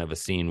movie. They don't have a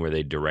scene where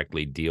they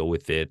directly deal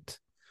with it.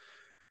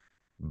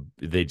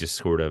 They just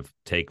sort of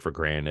take for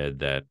granted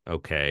that,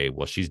 okay,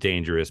 well, she's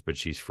dangerous, but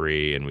she's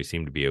free, and we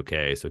seem to be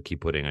okay. So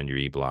keep putting on your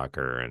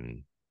E-blocker,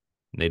 and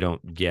they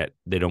don't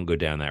go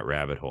down that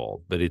rabbit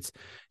hole. But it's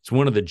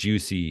one of the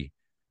juicy,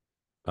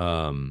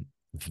 kind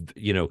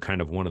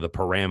of one of the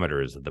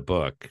parameters of the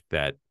book,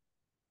 that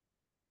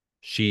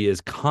she is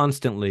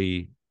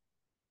constantly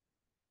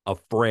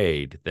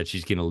afraid that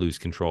she's going to lose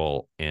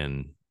control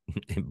and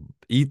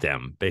eat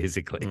them,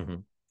 basically,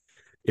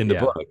 in the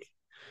book.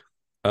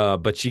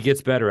 But she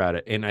gets better at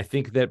it. And I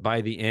think that by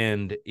the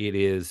end, it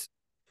is,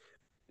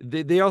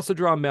 they also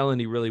draw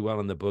Melanie really well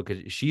in the book.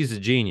 She's a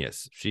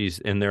genius.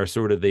 And they're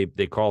sort of, they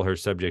call her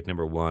subject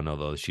number one,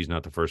 although she's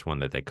not the first one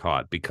that they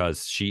caught,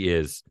 because she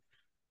is,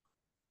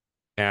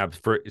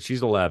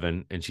 she's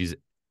 11 and she's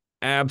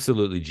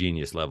absolutely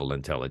genius level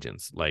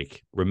intelligence,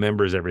 like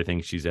remembers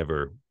everything she's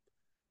ever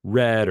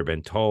read or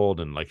been told.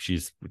 And like,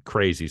 she's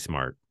crazy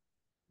smart.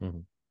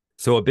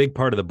 So a big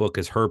part of the book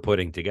is her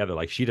putting together,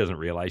 like, she doesn't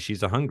realize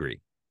she's a Hungry,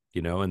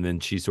 and then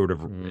she sort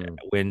of,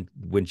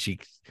 when she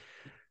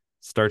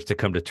starts to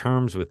come to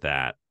terms with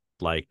that,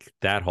 like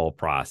that whole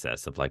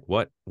process of like,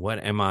 what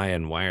am I,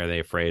 and why are they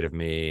afraid of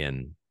me?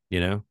 And,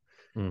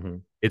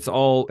 it's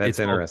all, that's it's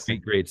interesting.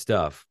 all great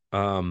stuff.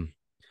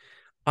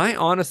 I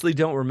honestly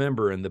don't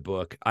remember in the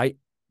book.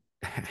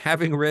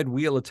 Having read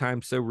Wheel of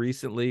Time so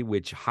recently,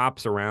 which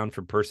hops around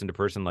from person to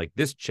person, like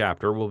this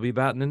chapter will be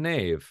about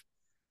Nynaeve,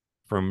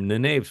 from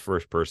Nynaeve's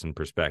first person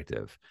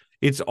perspective.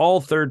 It's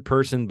all third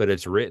person, but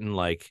it's written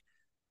like,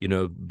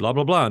 blah,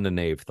 blah, blah,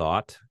 Nynaeve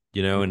thought,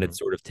 and it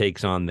sort of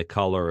takes on the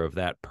color of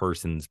that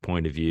person's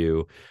point of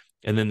view.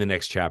 And then the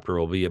next chapter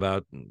will be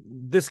about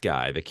this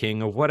guy, the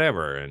king of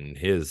whatever, and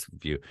his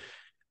view.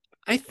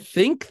 I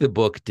think the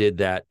book did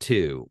that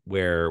too,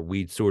 where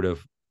we'd sort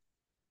of,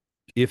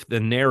 if the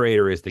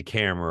narrator is the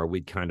camera,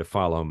 we'd kind of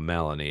follow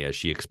Melanie as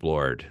she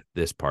explored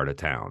this part of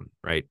town,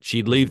 right?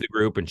 She'd leave the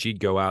group and she'd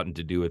go out and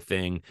to do a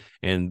thing,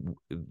 and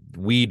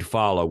we'd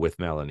follow with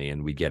Melanie,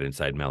 and we'd get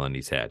inside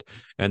Melanie's head.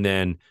 And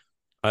then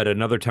at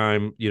another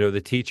time,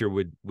 the teacher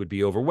would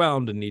be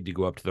overwhelmed and need to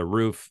go up to the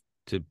roof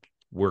to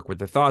work with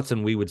the thoughts,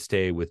 and we would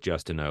stay with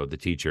Justineau, the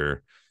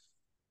teacher,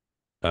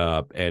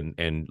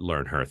 and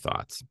learn her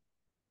thoughts.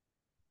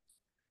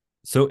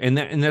 So, and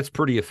that's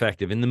pretty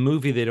effective. In the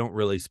movie, they don't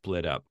really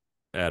split up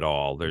at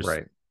all.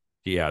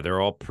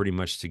 They're all pretty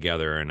much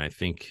together. And I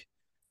think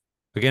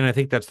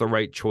that's the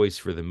right choice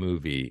for the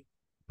movie,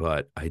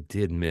 but I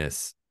did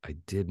miss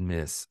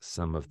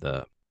some of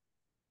the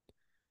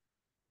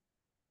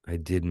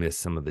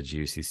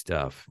juicy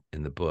stuff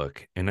in the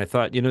book. And I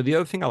thought, the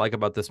other thing I like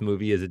about this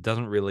movie is it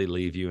doesn't really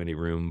leave you any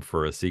room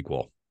for a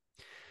sequel.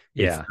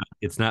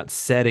 It's not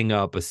setting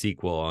up a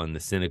sequel in the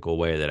cynical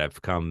way that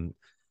I've come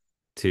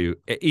to.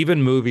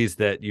 Even movies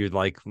that you're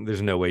like,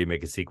 there's no way you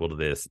make a sequel to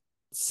this,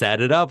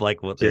 set it up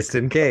like, what, just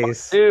in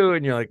case, do,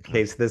 and you're like, in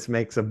case this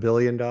makes $1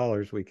 billion,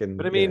 we can.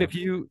 But I mean, if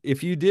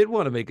you did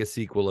want to make a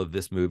sequel of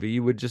this movie,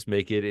 you would just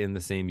make it in the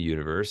same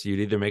universe.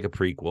 You'd either make a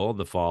prequel,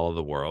 The Fall of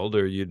the World,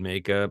 or you'd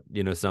make a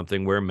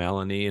something where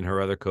Melanie and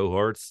her other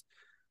cohorts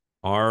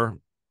are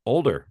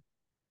older,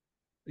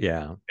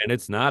 Yeah. And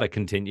it's not a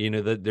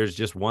continue, there's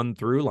just one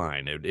through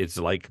line. It's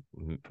like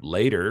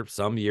later,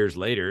 some years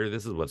later,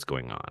 this is what's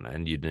going on.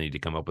 And you need to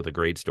come up with a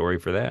great story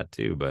for that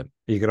too. But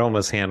You could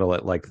almost handle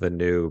it like the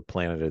new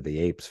Planet of the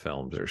Apes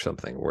films or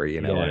something where, you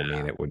know what I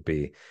mean? It would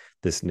be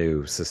this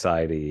new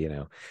society.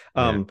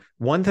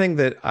 One thing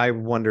that I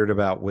wondered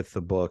about with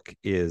the book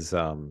is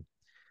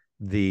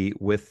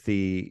with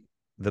the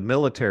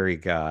military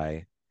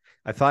guy.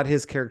 I thought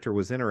his character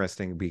was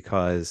interesting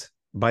because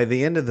by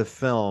the end of the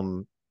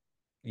film,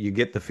 you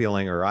get the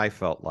feeling, or I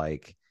felt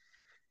like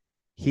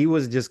he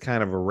was just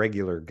kind of a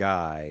regular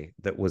guy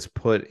that was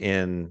put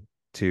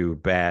into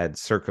bad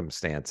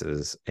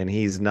circumstances, and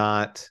he's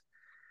not.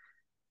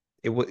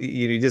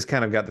 You just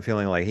kind of got the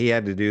feeling like he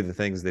had to do the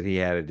things that he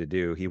had to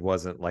do. He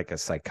wasn't like a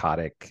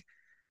psychotic,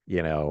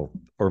 or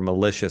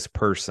malicious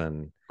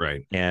person,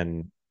 right.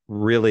 And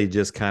really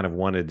just kind of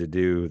wanted to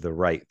do the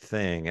right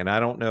thing. And I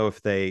don't know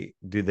if they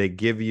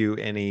give you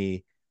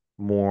any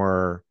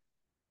more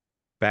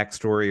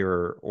backstory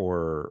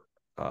or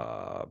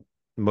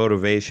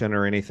motivation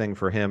or anything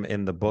for him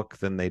in the book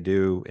than they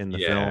do in the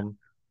film.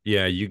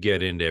 Yeah, you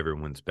get into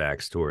everyone's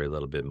backstory a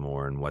little bit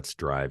more and what's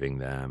driving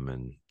them.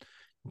 And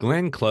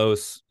Glenn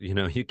Close,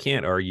 you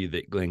can't argue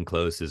that Glenn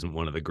Close isn't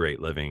one of the great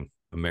living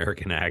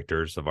American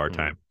actors of our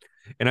time.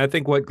 And I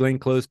think what Glenn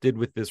Close did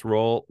with this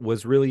role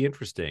was really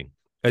interesting.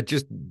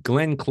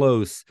 Glenn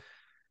Close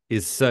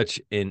is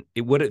such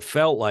what it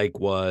felt like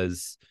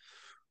was,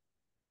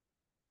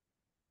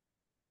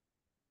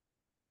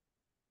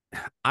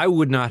 I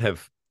would not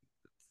have,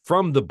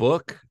 from the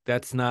book,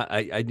 that's not,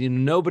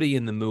 nobody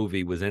in the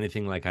movie was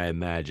anything like I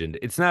imagined.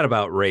 It's not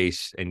about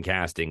race and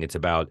casting. It's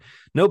about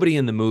nobody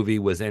in the movie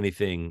was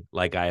anything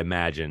like I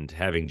imagined,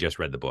 having just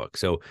read the book.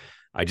 So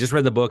I just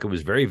read the book. It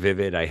was very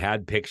vivid. I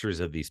had pictures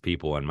of these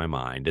people in my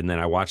mind. And then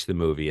I watched the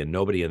movie, and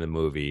nobody in the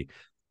movie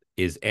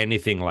is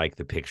anything like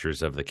the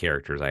pictures of the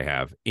characters I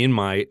have in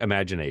my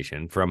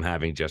imagination from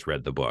having just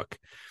read the book.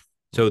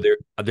 So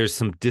there's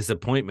some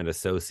disappointment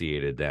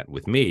associated that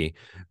with me,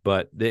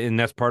 and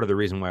that's part of the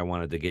reason why I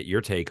wanted to get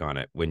your take on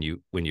it when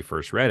you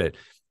first read it.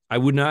 I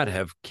would not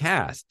have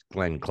cast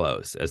Glenn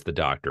Close as the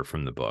Doctor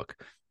from the book.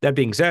 That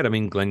being said, I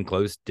mean, Glenn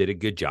Close did a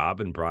good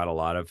job and brought a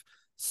lot of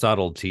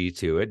subtlety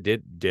to it.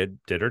 Did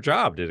her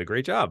job, did a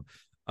great job.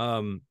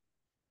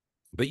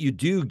 But you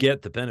do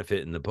get the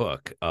benefit in the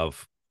book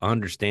of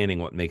understanding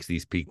what makes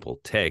these people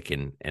tick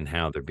and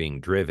how they're being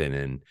driven.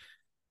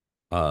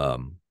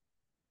 And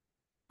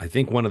I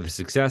think one of the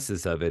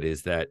successes of it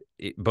is that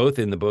both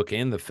in the book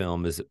and the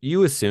film is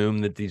you assume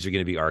that these are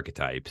going to be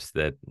archetypes,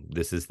 that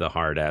this is the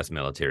hard ass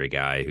military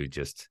guy who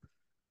just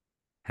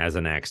has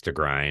an axe to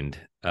grind.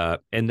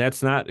 And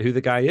that's not who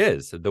the guy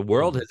is. The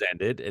world has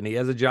ended and he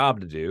has a job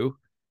to do.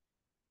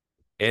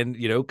 And,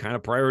 kind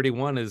of priority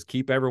one is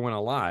keep everyone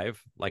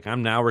alive. Like,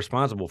 I'm now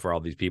responsible for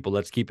all these people.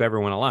 Let's keep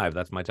everyone alive.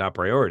 That's my top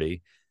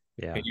priority.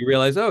 Yeah. And you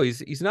realize,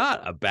 he's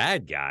not a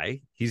bad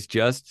guy. He's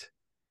just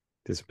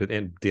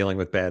in dealing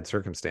with bad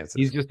circumstances.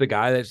 He's just the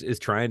guy that is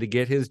trying to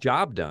get his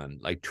job done,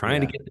 like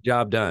trying to get the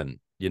job done,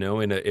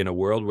 in a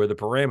world where the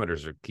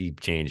parameters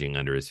keep changing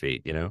under his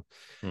feet,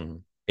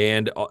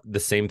 And the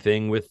same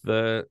thing with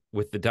the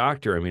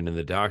Doctor. I mean, in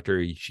the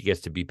Doctor, she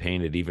gets to be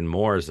painted even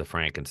more as a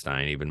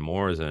Frankenstein, even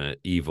more as an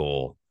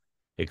evil,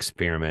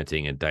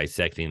 experimenting and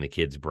dissecting the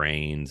kids'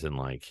 brains, and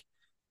like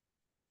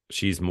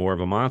she's more of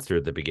a monster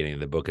at the beginning of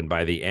the book, and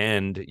by the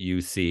end, you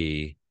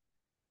see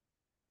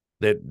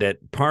that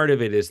part of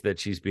it is that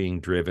she's being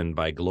driven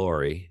by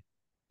glory.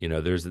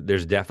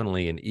 There's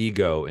definitely an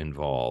ego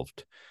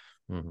involved.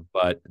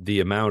 But the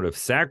amount of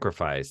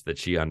sacrifice that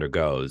she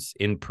undergoes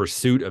in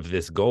pursuit of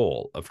this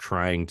goal of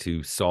trying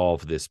to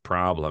solve this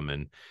problem.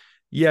 And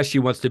yes, she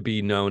wants to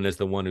be known as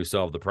the one who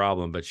solved the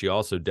problem, but she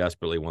also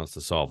desperately wants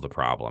to solve the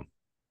problem.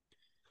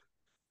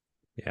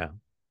 Yeah.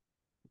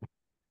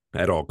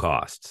 At all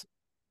costs.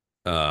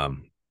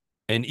 And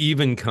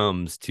even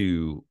comes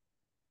to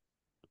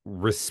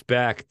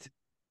respect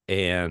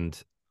and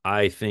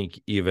I think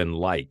even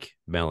like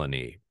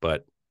Melanie,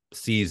 but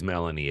sees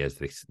Melanie as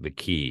the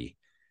key.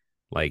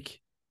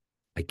 Like,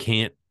 I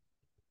can't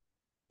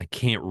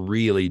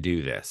really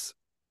do this.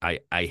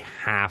 I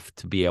have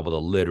to be able to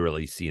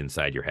literally see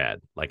inside your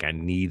head. Like, I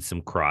need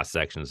some cross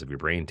sections of your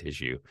brain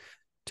tissue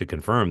to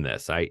confirm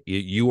this.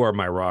 You are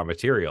my raw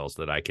materials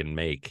that I can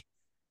make.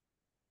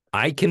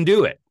 I can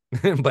do it,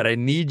 but I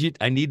need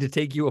to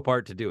take you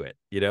apart to do it,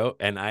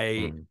 And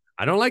I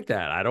don't like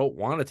that. I don't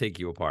want to take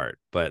you apart,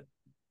 but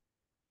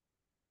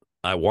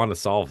I want to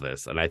solve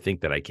this, and I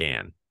think that I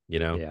can,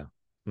 Yeah.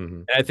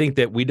 And I think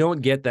that we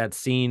don't get that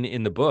scene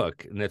in the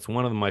book, and that's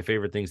one of my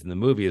favorite things in the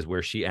movie is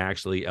where she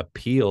actually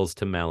appeals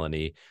to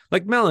Melanie.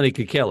 Like, Melanie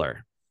could kill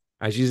her.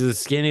 She's a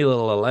skinny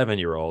little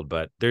 11-year-old,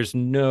 but there's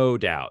no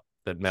doubt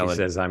that Melanie she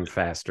says, "I'm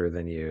faster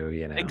than you,"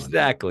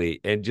 Exactly,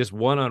 and just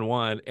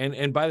one-on-one.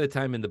 And by the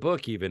time in the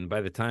book, even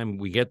by the time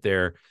we get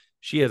there,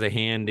 she has a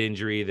hand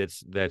injury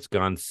that's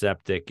gone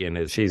septic,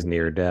 and she's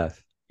near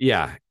death.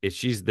 Yeah,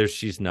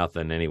 she's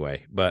nothing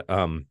anyway. But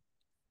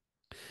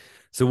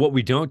So what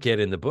we don't get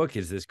in the book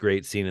is this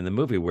great scene in the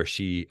movie where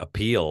she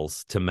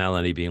appeals to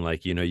Melanie, being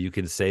like, you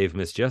can save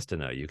Miss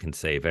Justina, you can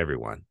save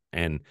everyone.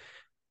 And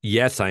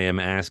yes, I am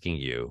asking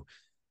you.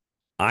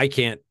 I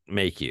can't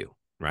make you,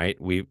 right?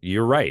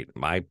 You're right.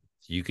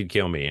 You could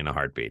kill me in a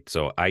heartbeat.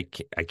 So I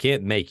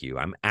can't make you.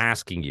 I'm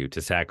asking you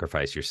to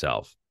sacrifice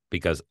yourself,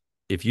 because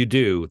if you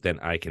do, then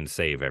I can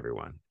save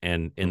everyone.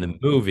 And in the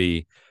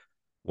movie,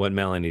 what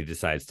Melanie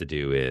decides to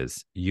do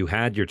is, you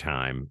had your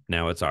time,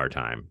 now it's our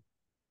time.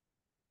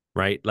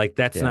 Right? Like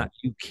that's not,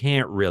 you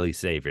can't really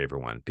save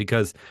everyone,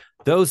 because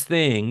those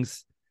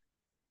things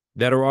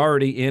that are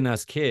already in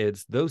us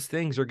kids, those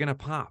things are going to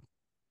pop.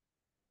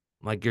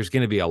 Like there's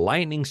going to be a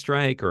lightning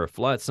strike or a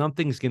flood.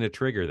 Something's going to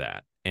trigger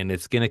that, and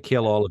it's going to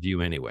kill all of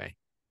you anyway.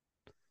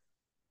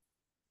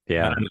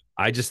 Yeah.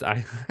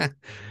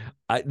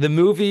 The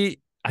movie,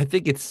 I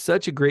think it's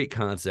such a great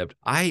concept.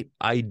 I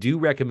do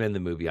recommend the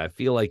movie. I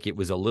feel like it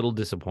was a little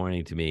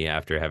disappointing to me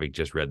after having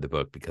just read the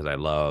book, because I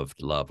love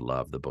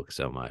the book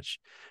so much.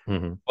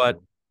 Mm-hmm. But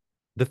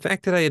the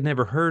fact that I had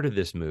never heard of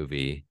this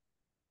movie,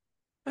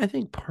 I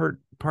think part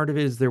of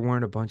it is there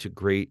weren't a bunch of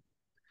great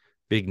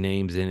big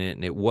names in it,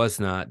 and it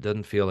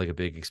doesn't feel like a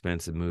big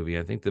expensive movie.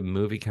 I think the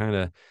movie kind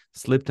of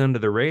slipped under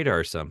the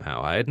radar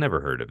somehow. I had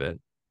never heard of it,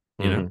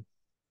 you know?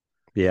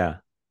 Yeah.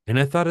 And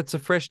I thought it's a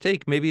fresh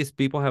take. Maybe it's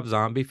people have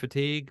zombie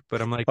fatigue,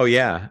 but I'm like, oh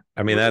yeah.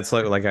 I mean, that's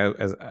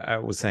as I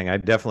was saying, I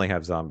definitely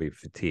have zombie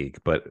fatigue,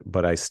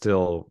 but I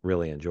still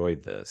really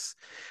enjoyed this.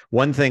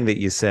 One thing that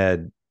you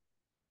said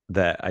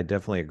that I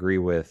definitely agree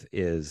with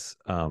is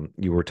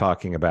you were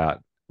talking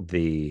about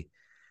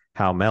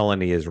how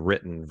Melanie is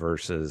written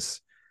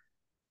versus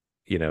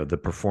the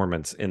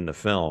performance in the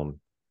film.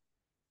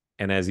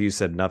 And as you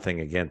said, nothing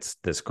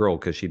against this girl,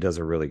 because she does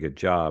a really good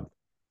job.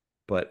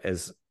 But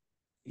as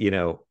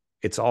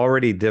it's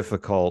already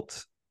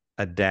difficult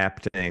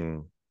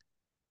adapting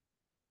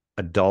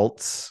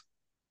adults,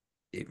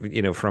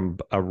 from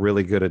a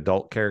really good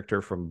adult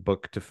character from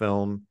book to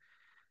film.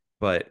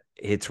 But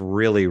it's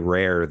really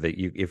rare that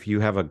if you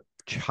have a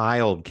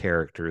child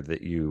character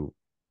that you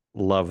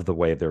love the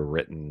way they're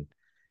written,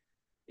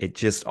 it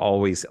just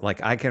always,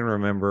 like, I can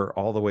remember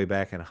all the way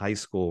back in high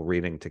school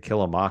reading To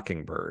Kill a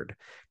Mockingbird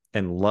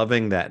and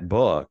loving that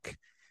book.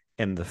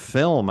 And the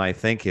film, I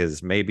think,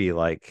 is maybe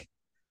like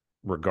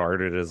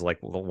regarded as like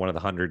one of the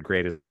 100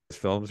 greatest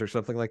films or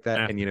something like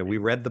that. And, we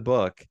read the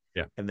book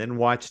and then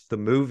watched the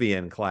movie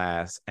in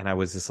class. And I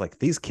was just like,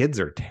 these kids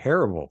are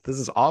terrible. This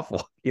is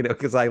awful,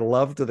 because I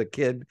loved the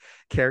kid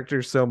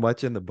characters so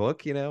much in the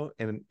book,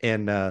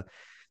 and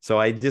so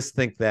I just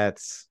think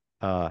that's,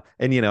 and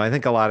I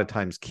think a lot of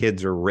times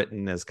kids are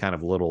written as kind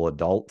of little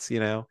adults,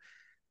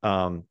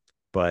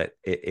 but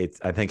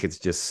I think it's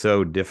just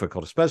so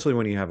difficult, especially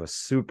when you have a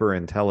super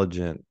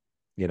intelligent,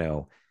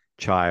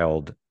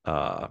 child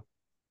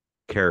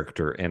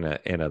character in a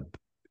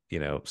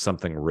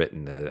something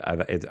written. I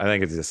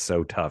think it's just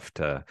so tough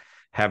to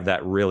have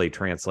that really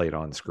translate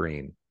on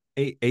screen.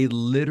 A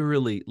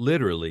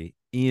literally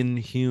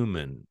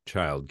inhuman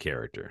child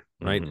character,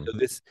 right? So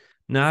this,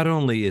 not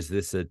only is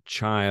this a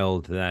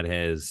child that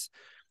has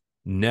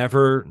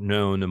never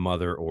known a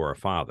mother or a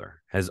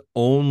father, has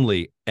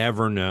only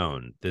ever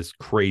known this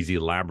crazy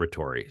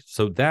laboratory.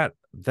 So that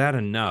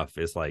enough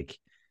is like,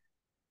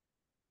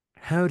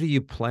 how do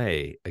you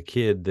play a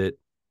kid that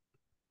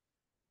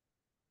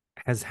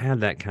has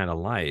had that kind of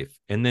life?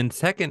 And then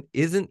second,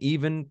 is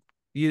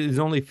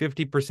only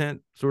 50%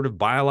 sort of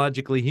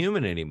biologically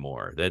human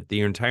anymore, that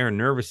the entire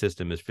nervous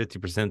system is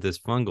 50% this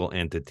fungal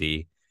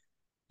entity.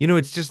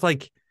 It's just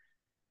like,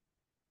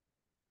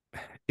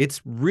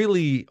 it's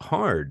really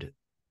hard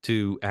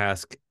to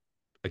ask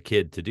a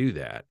kid to do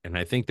that. And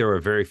I think there are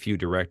very few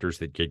directors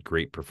that get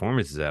great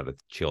performances out of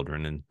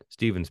children. And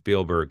Steven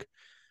Spielberg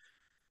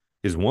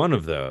is one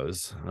of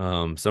those.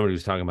 Somebody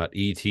was talking about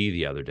E.T.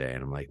 the other day,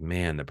 and I'm like,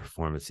 man, the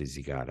performances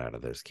he got out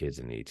of those kids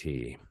in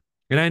E.T.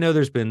 And I know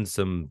there's been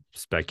some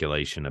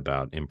speculation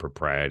about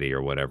impropriety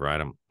or whatever.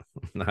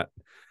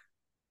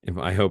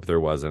 I hope there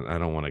wasn't. I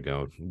don't want to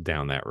go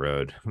down that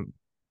road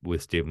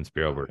with Steven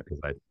Spielberg, because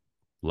I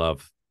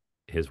love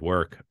his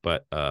work.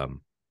 But,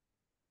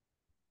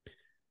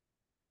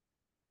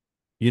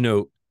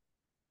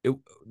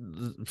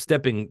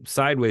 stepping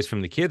sideways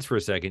from the kids for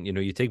a second,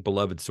 you take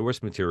beloved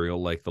source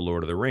material like The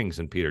Lord of the Rings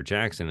and Peter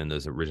Jackson and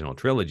those original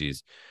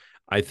trilogies.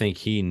 I think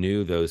he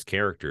knew those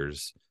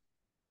characters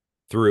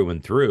through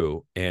and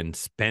through and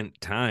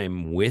spent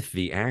time with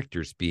the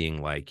actors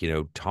being like,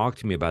 talk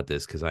to me about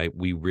this, because I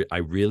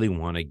really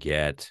want to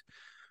get,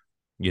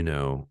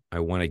 I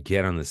want to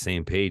get on the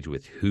same page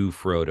with who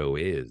Frodo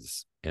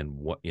is and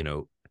what,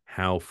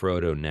 how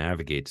Frodo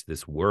navigates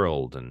this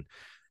world.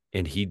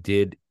 And he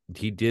did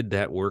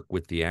that work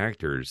with the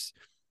actors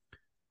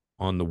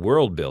on the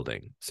world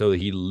building. So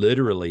he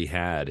literally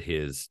had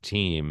his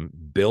team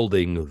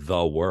building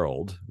the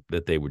world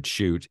that they would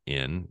shoot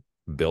in,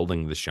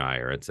 building the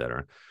Shire,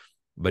 etc.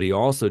 But he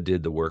also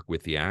did the work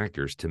with the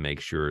actors to make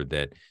sure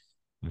that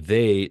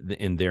they,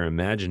 in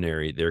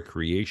their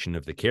creation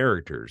of the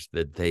characters,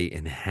 that they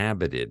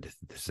inhabited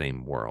the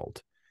same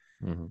world.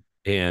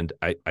 And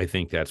I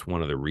think that's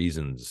one of the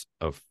reasons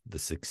of the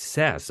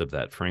success of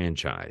that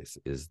franchise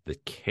is the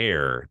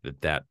care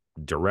that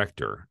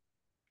director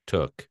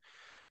took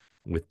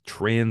with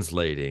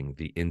translating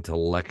the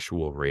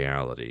intellectual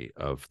reality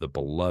of the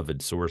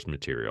beloved source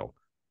material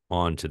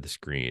onto the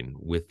screen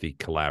with the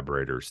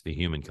collaborators, the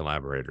human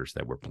collaborators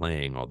that were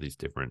playing all these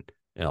different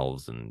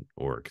elves and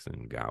orcs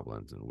and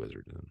goblins and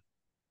wizards and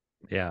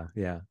Yeah,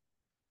 yeah.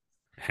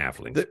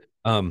 halflings.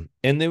 And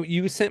then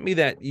you sent me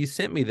that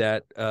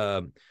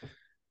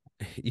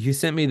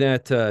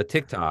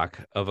TikTok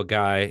of a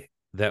guy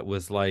that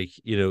was like,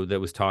 that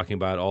was talking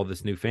about all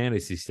this new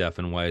fantasy stuff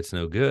and why it's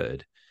no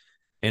good.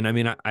 And I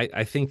mean,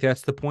 I think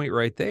that's the point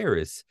right there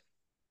is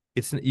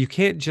you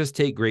can't just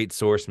take great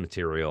source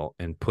material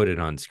and put it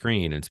on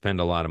screen and spend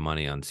a lot of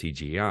money on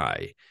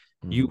CGI.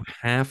 You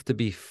have to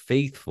be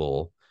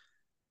faithful.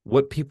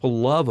 What people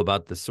love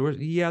about the source,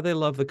 yeah, they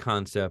love the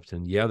concept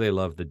and yeah, they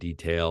love the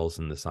details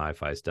and the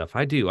sci-fi stuff.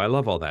 I do. I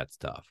love all that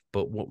stuff.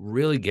 But what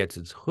really gets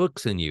its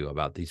hooks in you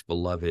about these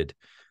beloved,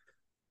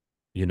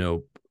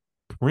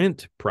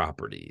 print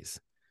properties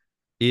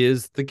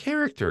is the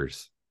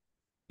characters.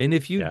 And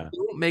if you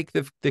don't make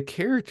the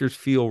characters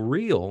feel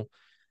real,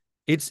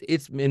 it's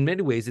in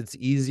many ways it's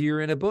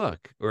easier in a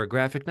book or a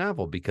graphic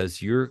novel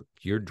because you're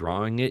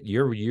drawing it,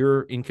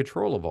 you're in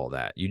control of all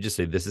that. You just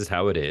say this is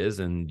how it is,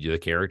 and the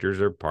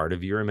characters are part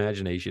of your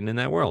imagination in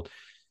that world.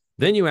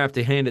 Then you have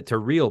to hand it to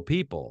real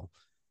people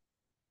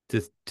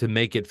to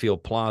make it feel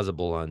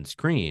plausible on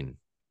screen.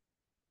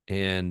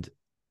 And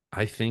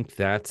I think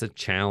that's a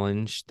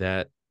challenge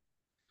that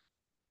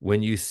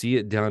when you see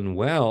it done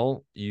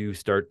well, you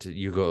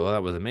go, oh,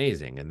 that was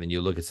amazing. And then you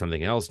look at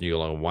something else and you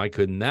go, why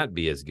couldn't that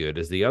be as good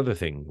as the other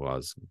thing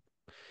was?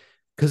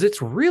 Because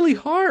it's really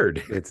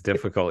hard. It's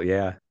difficult.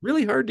 Yeah.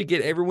 Really hard to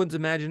get everyone's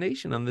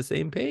imagination on the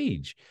same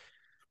page.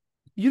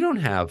 You don't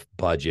have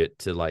budget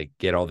to like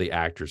get all the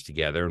actors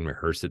together and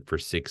rehearse it for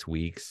 6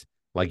 weeks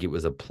like it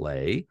was a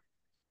play.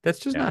 That's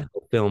just not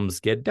how films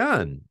get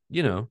done,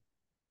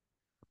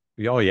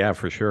 Oh yeah,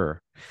 for sure.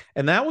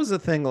 And that was the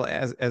thing,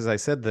 as I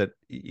said, that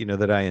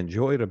that I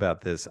enjoyed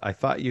about this. I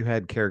thought you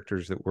had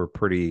characters that were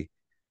pretty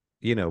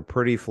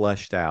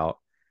fleshed out,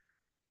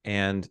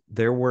 and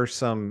there were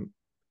some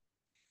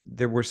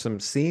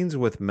scenes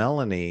with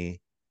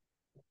Melanie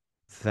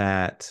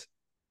that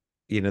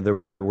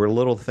there were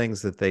little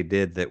things that they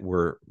did that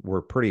were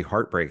pretty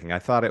heartbreaking. I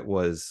thought it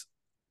was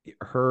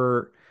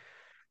her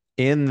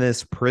in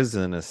this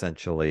prison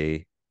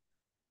essentially.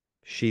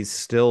 She's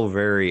still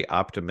very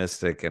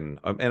optimistic, and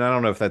I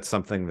don't know if that's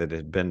something that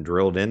had been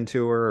drilled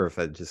into her, or if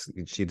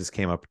she just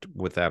came up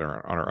with that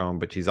on her own.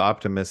 But she's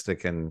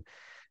optimistic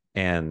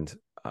and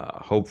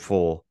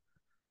hopeful.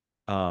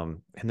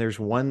 And there's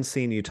one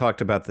scene, you talked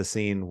about the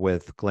scene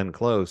with Glenn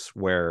Close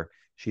where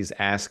she's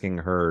asking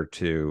her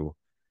to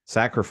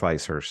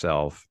sacrifice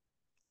herself,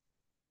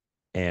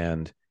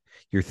 and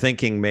you're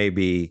thinking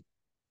maybe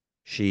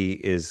she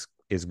is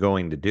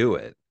going to do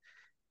it.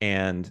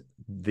 And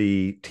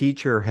the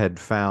teacher had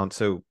found,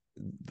 so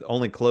the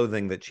only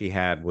clothing that she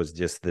had was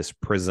just this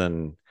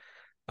prison,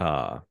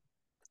 I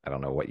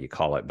don't know what you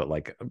call it, but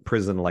like a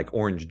prison, like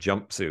orange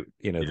jumpsuit,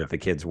 that the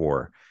kids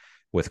wore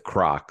with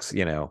Crocs,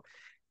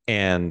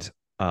 and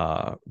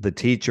the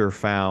teacher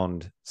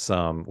found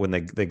some when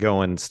they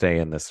go and stay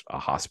in this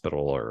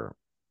hospital or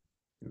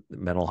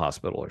mental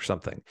hospital or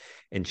something.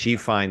 And she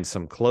finds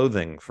some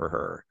clothing for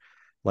her,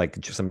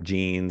 like some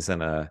jeans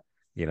and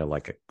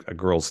like a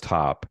girl's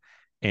top.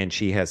 And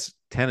she has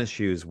tennis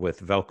shoes with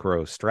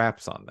Velcro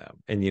straps on them.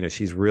 And,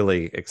 she's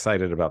really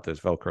excited about those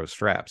Velcro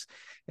straps.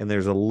 And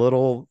there's a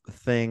little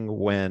thing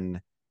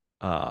when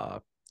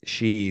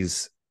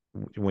she's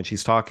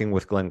talking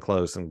with Glenn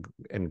Close and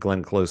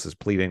Glenn Close is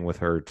pleading with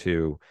her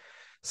to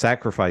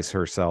sacrifice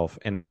herself.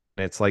 And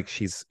it's like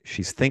she's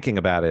thinking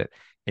about it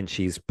and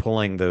she's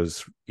pulling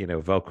those,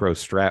 Velcro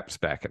straps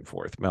back and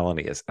forth.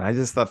 Melanie is. And I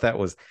just thought that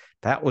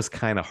was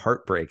kind of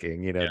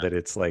heartbreaking, that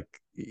it's like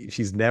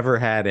she's never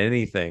had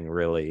anything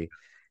really.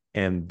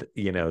 And,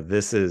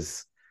 this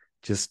is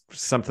just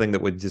something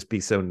that would just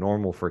be so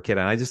normal for a kid.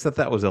 And I just thought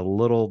that was a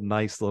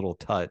nice little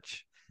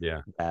touch.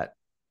 Yeah.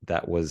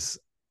 That was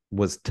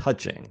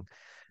touching.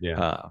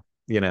 Yeah.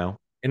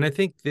 And I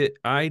think that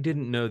I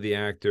didn't know the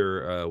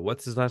actor.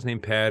 What's his last name?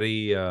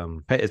 Patty.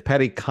 Is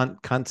Patty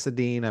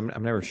Considine?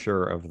 I'm never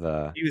sure of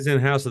the. He was in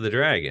House of the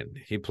Dragon.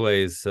 He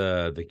plays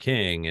the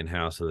king in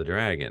House of the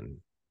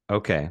Dragon.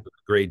 Okay.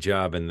 Great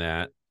job in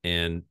that.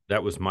 And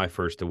that was my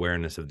first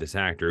awareness of this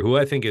actor, who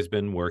I think has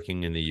been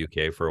working in the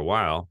UK for a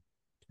while.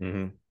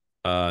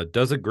 Mm-hmm.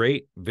 Does a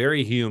great,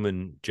 very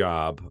human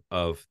job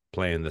of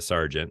playing the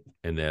sergeant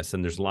in this.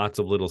 And there's lots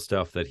of little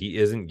stuff that he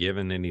isn't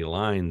given any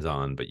lines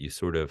on, but you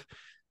sort of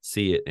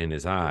see it in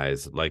his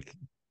eyes, like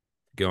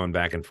going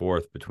back and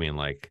forth between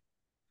like,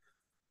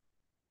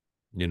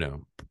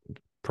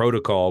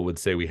 protocol would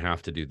say we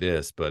have to do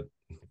this, but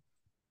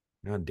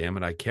God damn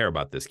it, I care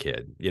about this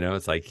kid.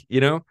 It's like,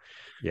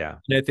 Yeah.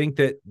 And I think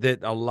that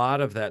a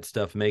lot of that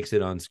stuff makes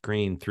it on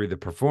screen through the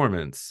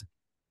performance.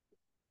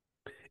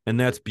 And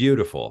that's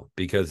beautiful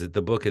because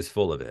the book is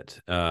full of it.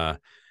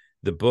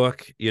 The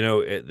book,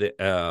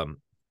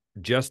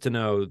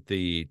 Justineau,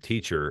 the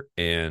teacher,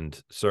 and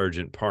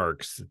Sergeant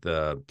Parks,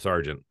 the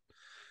sergeant,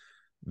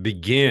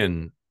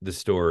 begin the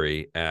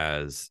story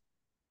as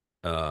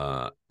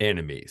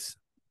enemies.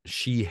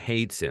 She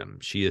hates him.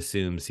 She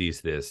assumes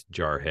he's this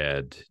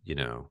jarhead,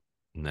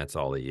 and that's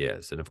all he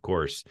is. And of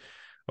course,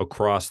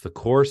 across the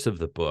course of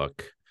the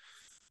book,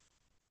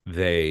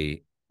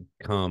 I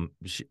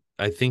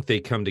think they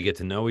come to get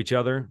to know each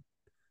other,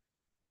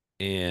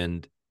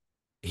 and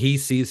he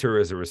sees her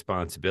as a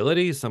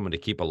responsibility, someone to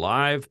keep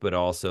alive, but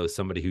also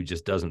somebody who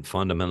just doesn't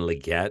fundamentally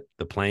get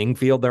the playing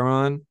field they're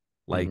on.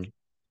 Like,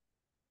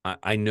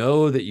 I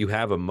know that you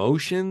have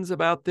emotions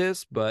about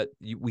this, but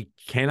we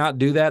cannot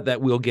do that.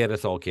 That will get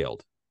us all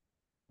killed.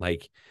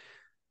 Like,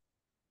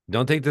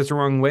 don't take this the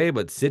wrong way,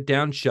 but sit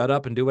down, shut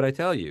up, and do what I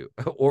tell you,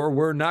 or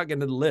we're not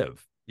going to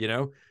live,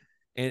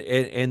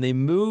 And they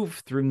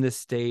move through this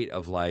state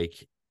of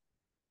like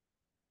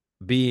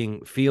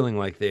feeling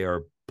like they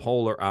are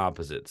polar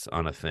opposites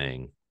on a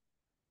thing,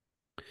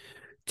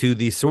 to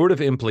the sort of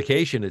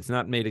implication, it's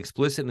not made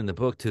explicit in the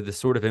book, to the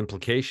sort of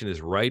implication is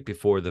right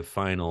before the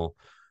final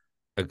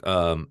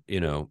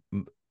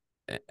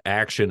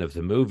action of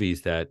the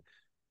movies that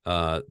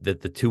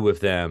the two of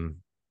them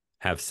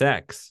have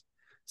sex.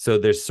 So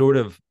there's sort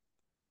of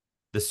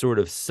the sort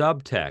of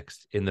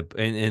subtext in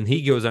and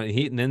he goes on,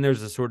 and then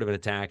there's a sort of an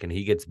attack, and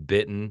he gets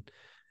bitten,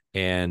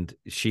 and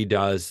she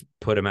does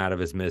put him out of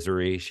his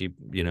misery.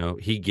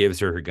 He gives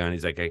her gun.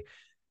 He's like,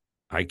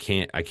 I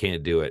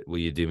can't do it. Will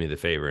you do me the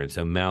favor? And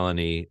so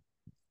Melanie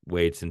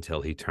waits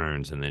until he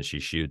turns, and then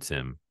she shoots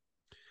him.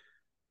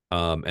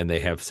 And they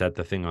have set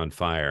the thing on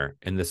fire.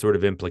 And the sort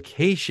of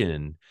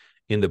implication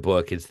in the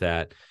book is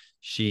that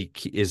she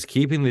is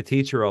keeping the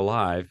teacher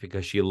alive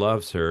because she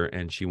loves her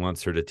and she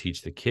wants her to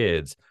teach the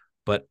kids,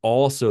 but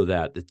also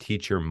that the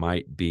teacher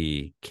might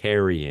be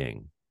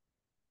carrying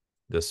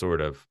the sort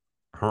of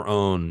her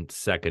own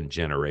second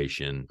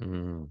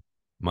generation,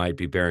 might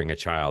be bearing a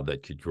child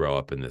that could grow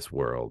up in this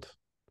world.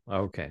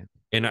 Okay.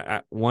 And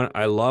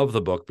I love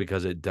the book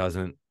because it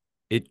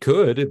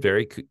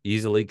very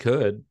easily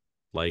could,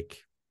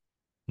 like,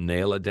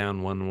 nail it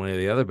down one way or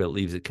the other, but it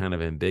leaves it kind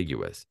of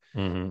ambiguous.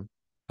 And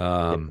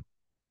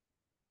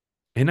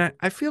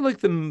I feel like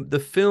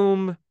the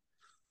film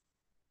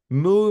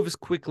moves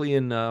quickly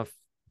enough,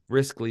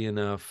 briskly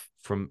enough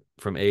from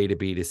A to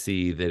B to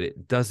C that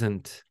it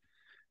doesn't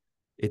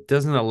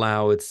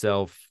allow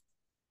itself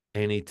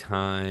any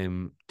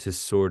time to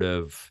sort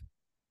of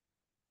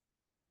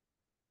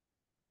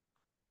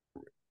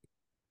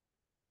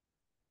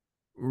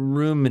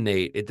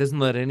ruminate. It doesn't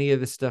let any of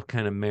this stuff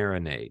kind of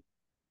marinate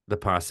the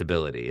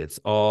possibility. It's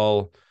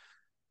all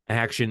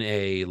action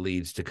A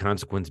leads to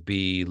consequence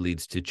B,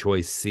 leads to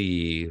choice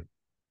C,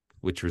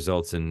 which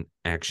results in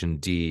action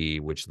D,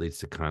 which leads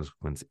to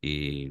consequence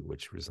E,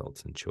 which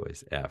results in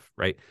choice F,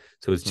 right?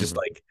 So it's just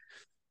like,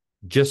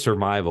 just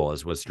survival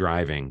is what's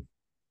driving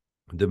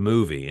the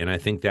movie. And I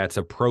think that's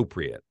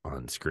appropriate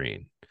on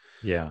screen.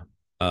 Yeah.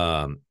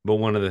 But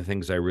one of the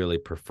things I really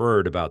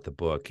preferred about the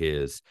book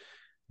is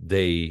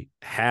they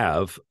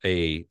have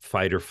a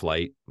fight or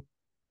flight.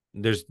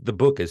 The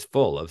book is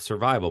full of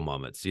survival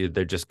moments.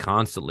 They're just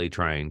constantly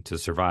trying to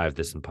survive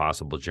this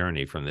impossible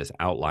journey from this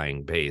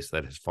outlying base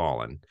that has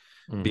fallen,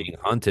 being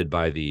hunted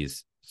by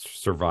these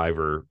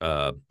survivor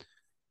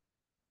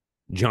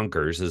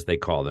junkers, as they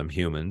call them,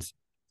 humans,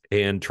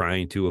 and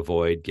trying to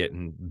avoid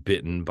getting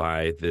bitten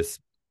by this.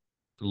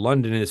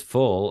 London is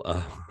full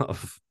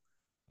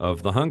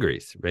of the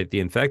hungries, right? The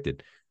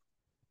infected.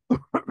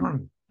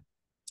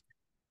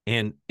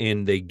 And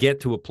they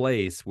get to a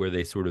place where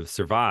they sort of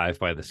survive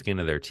by the skin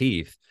of their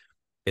teeth,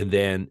 and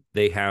then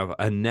they have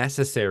a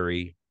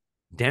necessary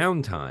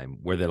downtime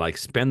where they like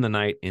spend the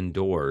night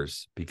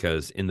indoors,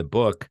 because in the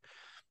book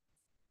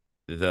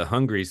the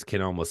hungries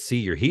can almost see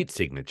your heat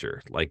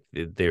signature, like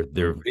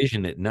their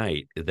vision at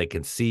night. They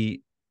can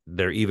see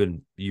you're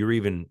even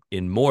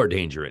in more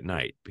danger at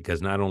night,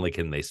 because not only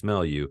can they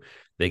smell you,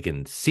 they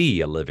can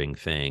see a living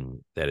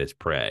thing that is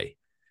prey.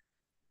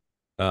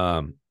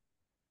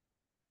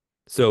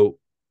 So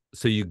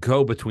you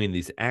go between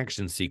these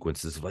action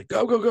sequences of like,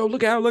 go,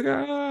 look out,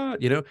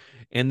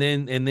 and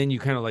then you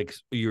kind of like,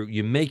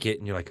 you make it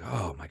and you're like,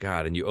 oh my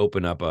God. And you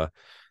open up a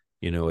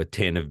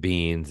tin of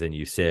beans and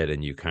you sit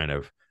and you kind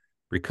of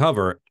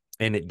recover,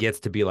 and it gets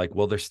to be like,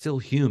 well, they're still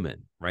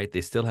human, right? They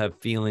still have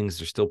feelings.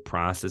 They're still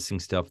processing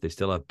stuff. They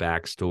still have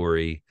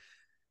backstory.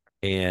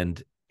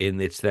 And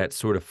it's that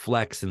sort of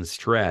flex and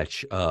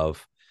stretch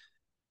of,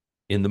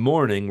 in the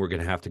morning, we're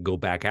going to have to go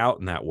back out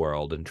in that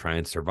world and try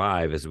and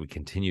survive as we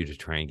continue to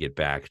try and get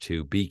back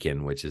to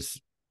Beacon, which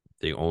is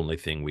the only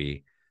thing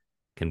we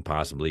can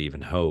possibly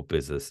even hope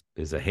is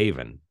a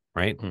haven,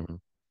 right?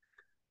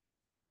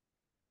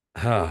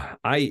 I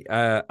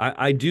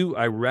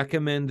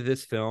recommend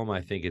this film.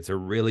 I think it's a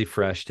really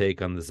fresh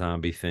take on the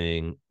zombie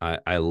thing.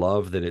 I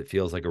love that it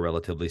feels like a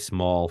relatively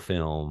small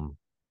film,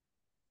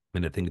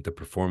 and I think the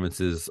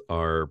performances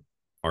are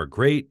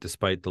great,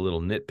 despite the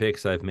little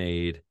nitpicks I've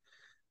made.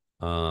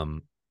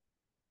 But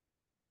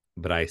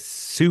I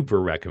super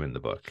recommend the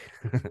book.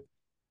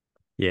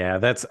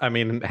 Yeah, I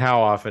mean,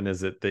 how often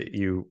is it that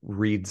you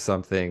read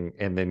something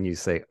and then you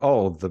say,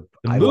 "Oh,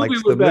 I movie liked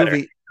was the better."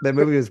 movie. The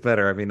movie was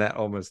better." I mean, that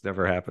almost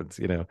never happens,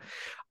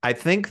 I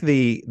think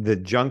the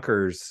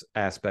Junkers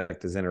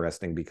aspect is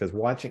interesting because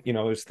watching,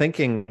 I was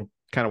thinking,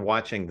 kind of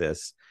watching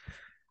this,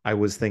 I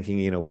was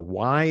thinking,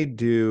 why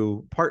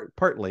do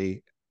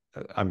partly,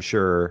 I'm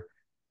sure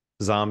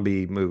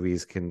zombie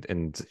movies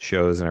and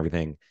shows and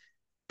everything,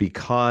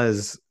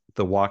 because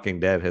The Walking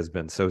Dead has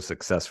been so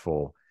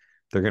successful,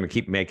 they're going to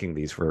keep making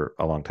these for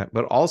a long time.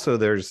 But also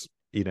there's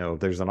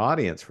an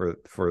audience for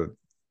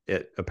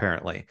it,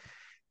 apparently.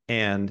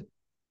 And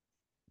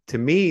to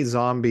me,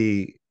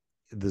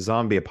 the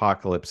zombie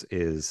apocalypse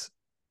is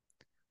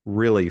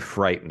really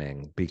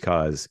frightening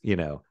because,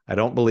 I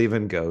don't believe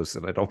in ghosts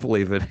and I don't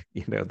believe in,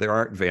 there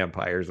aren't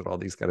vampires and all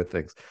these kind of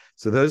things.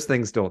 So those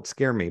things don't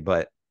scare me.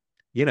 But,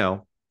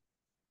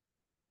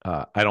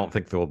 I don't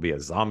think there will be a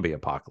zombie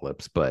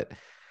apocalypse, but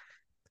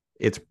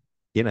it's,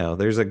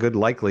 there's a good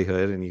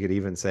likelihood, and you could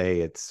even say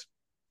it's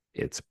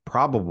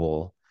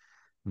probable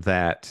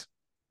that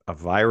a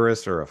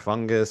virus or a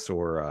fungus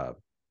or a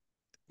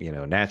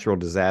natural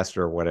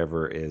disaster or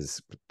whatever is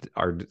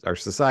our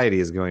society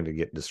is going to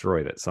get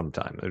destroyed at some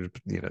time.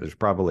 There's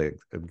probably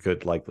a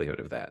good likelihood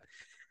of that.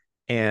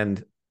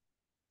 And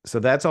so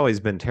that's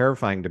always been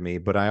terrifying to me.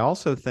 But I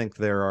also think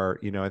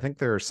I think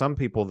there are some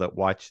people that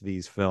watch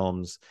these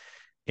films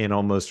in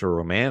almost a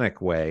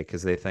romantic way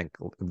because they think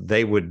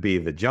they would be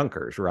the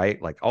Junkers,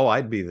 right? Like, oh,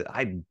 I'd do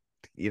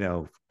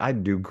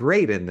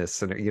great in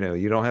this. And,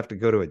 you don't have to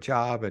go to a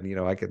job and,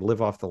 I could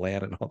live off the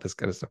land and all this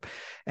kind of stuff.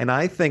 And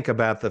I think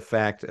about the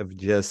fact of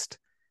just,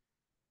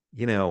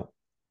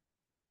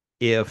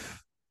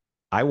 if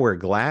I wear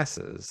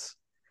glasses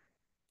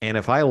and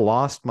if I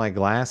lost my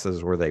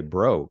glasses where they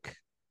broke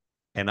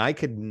and I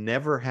could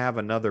never have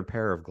another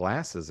pair of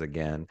glasses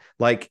again,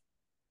 like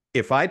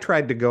if I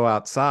tried to go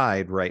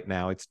outside right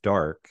now, it's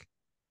dark,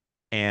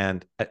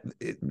 and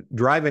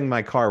driving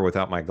my car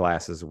without my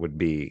glasses would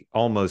be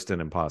almost an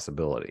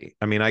impossibility.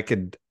 I mean, I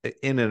could,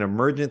 in an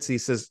emergency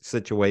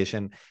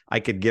situation, I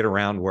could get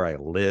around where I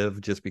live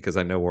just because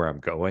I know where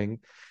I'm going.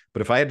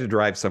 But if I had to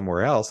drive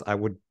somewhere else, I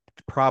would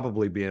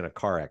probably be in a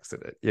car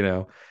accident,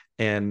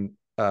 and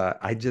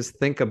I just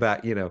think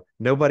about,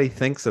 nobody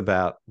thinks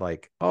about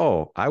like,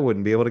 oh, I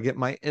wouldn't be able to get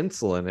my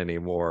insulin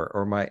anymore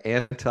or my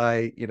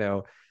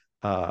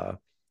my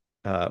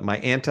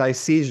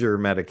anti-seizure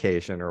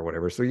medication or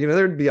whatever. So,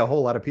 there'd be a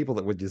whole lot of people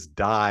that would just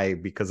die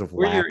because of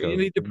lack of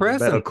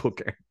medical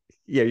care.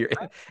 Yeah, your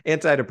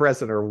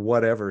antidepressant or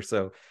whatever.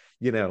 So,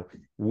 it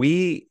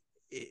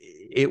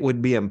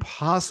would be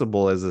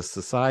impossible as a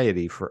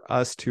society for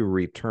us to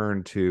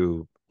return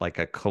to like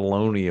a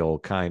colonial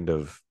kind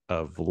of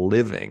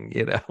living,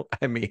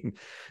 I mean,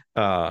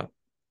 so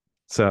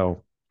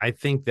I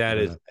think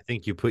I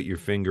think you put your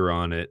finger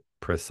on it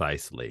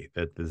precisely,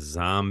 that the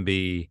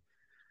zombie,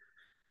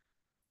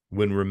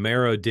 when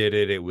Romero did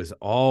it, it was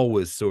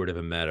always sort of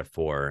a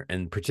metaphor,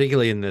 and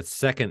particularly in the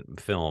second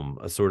film,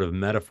 a sort of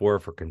metaphor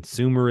for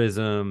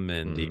consumerism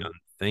and the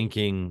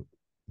unthinking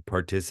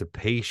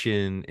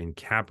participation in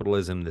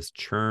capitalism, this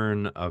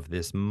churn of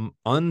this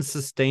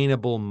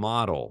unsustainable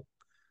model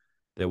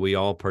that we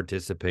all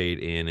participate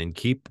in and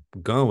keep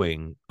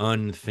going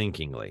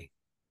unthinkingly,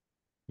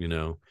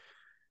 and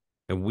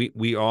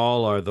we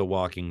all are the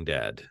Walking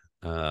Dead.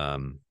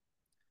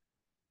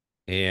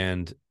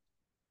 And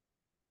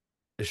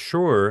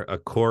sure, a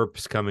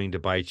corpse coming to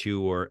bite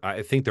you, or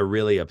I think the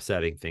really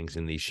upsetting things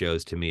in these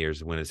shows to me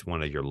is when it's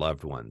one of your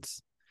loved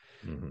ones.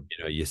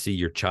 You see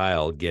your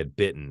child get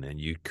bitten and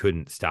you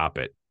couldn't stop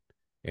it,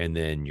 and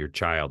then your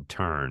child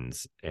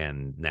turns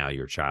and now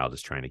your child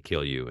is trying to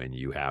kill you, and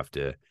you have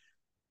to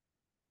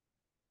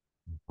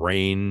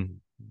brain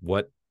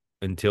what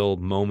until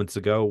moments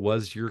ago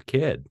was your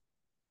kid,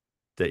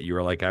 that you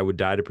were like, I would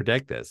die to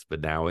protect this, but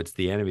now it's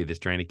the enemy that's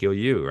trying to kill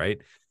you, right?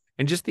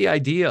 And just the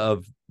idea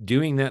of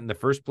doing that in the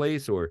first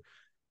place, or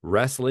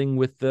wrestling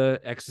with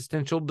the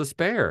existential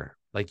despair,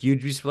 like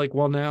you'd just like,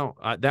 well, now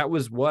that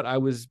was what I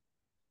was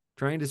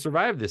trying to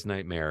survive this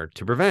nightmare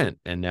to prevent,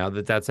 and now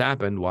that that's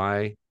happened,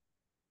 why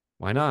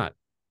not?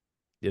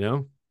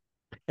 And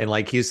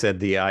like you said,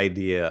 the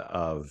idea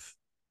of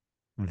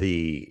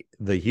the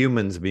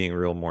humans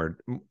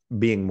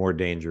being more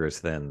dangerous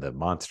than the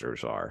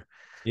monsters are.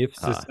 If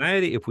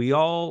society, if we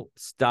all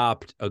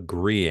stopped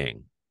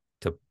agreeing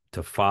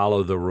to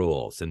follow the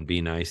rules and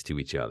be nice to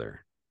each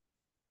other,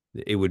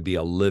 it would be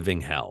a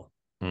living hell,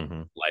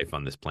 life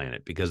on this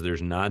planet, because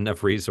there's not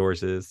enough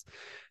resources.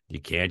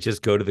 You can't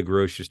just go to the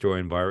grocery store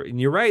and buy.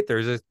 And you're right.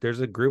 There's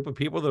a group of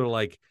people that are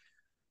like,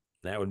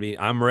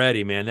 I'm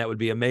ready, man. That would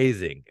be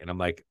amazing. And I'm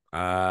like,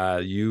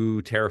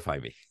 you terrify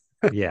me.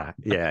 Yeah,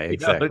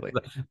 exactly.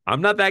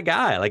 I'm not that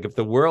guy. Like, if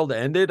the world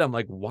ended, I'm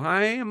like,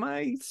 why am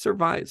I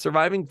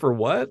surviving for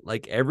what?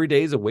 Like, every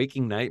day is a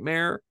waking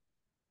nightmare.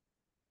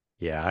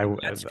 Yeah,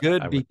 that's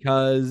good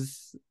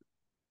because,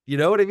 you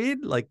know what I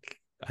mean? Like,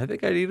 I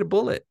think I need a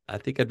bullet. I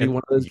think I'd be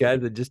one of those guys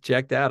that just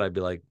checked out. I'd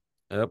be like,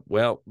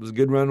 Well, it was a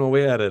good run while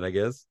we had it, I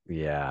guess.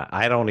 Yeah,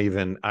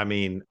 I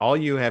mean, all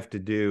you have to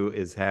do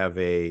is have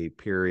a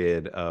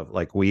period of,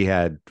 like, we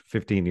had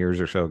 15 years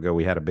or so ago,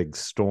 we had a big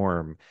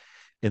storm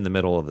in the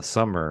middle of the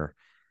summer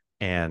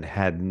and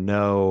had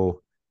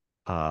no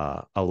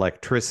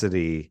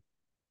electricity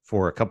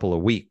for a couple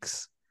of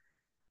weeks.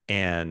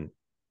 And,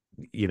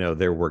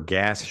 there were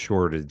gas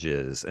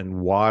shortages and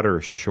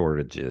water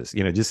shortages,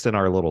 just in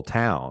our little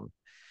town.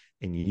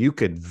 And you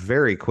could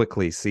very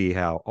quickly see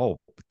how,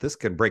 this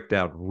could break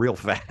down real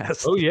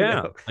fast. Oh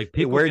yeah, like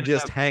people we're can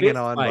just have hanging fist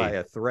on by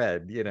fights. a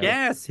thread.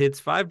 Gas hits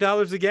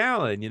 $5 a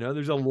gallon.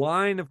 There's a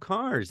line of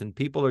cars and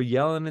people are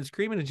yelling and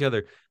screaming at each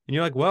other. And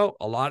you're like, well,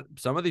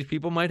 some of these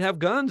people might have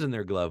guns in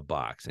their glove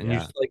box. And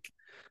you're just like,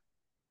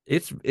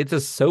 it's a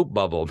soap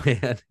bubble,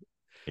 man.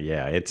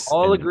 Yeah,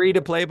 All agree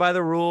to play by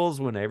the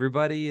rules when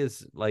everybody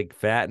is like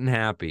fat and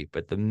happy.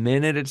 But the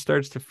minute it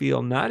starts to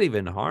feel not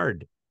even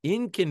hard,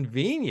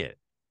 inconvenient,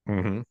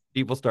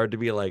 people start to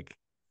be like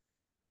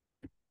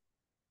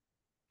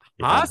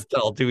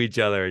hostile to each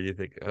other. You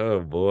think, oh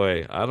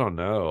boy, I don't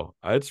know.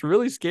 It's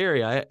really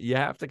scary. You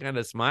have to kind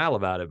of smile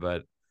about it,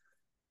 but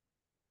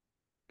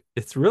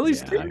it's really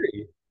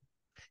scary.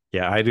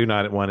 Yeah, I do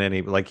not want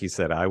any, like you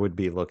said, I would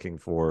be looking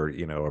for,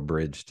 a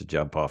bridge to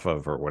jump off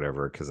of or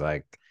whatever, because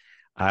I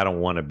don't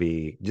want to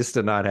be, just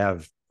to not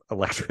have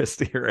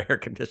electricity or air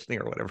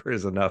conditioning or whatever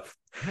is enough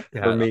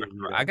for me.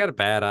 I got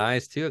bad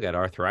eyes too. I got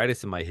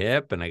arthritis in my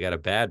hip and I got a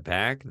bad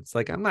back. It's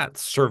like, I'm not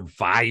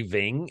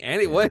surviving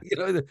anyway.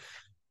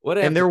 What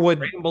I have to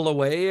scramble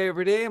away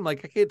every day? I'm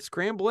like, I can't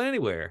scramble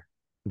anywhere.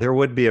 There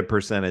would be a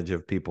percentage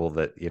of people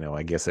that,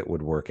 I guess it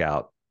would work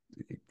out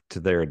to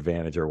their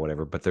advantage or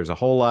whatever. But there's a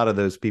whole lot of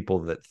those people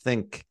that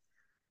think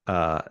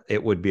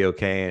it would be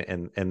okay.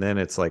 And then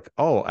it's like,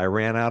 I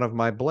ran out of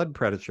my blood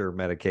pressure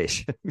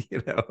medication,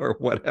 or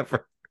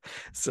whatever.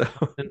 So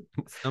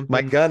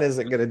my gun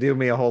isn't going to do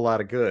me a whole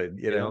lot of good,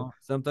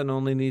 Something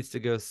only needs to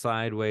go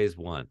sideways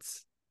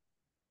once,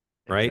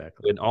 right?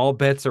 Exactly. When all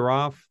bets are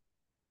off,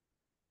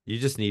 you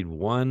just need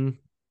one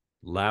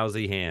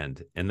lousy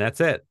hand, and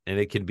that's it. And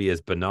it can be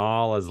as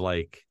banal as,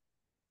 like,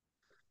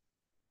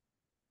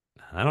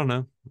 I don't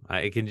know.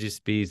 It can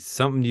just be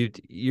something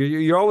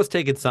you're always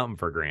taking something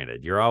for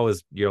granted.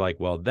 You're like,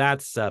 well,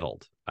 that's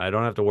settled. I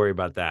don't have to worry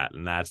about that.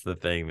 And that's the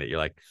thing that you're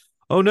like,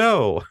 oh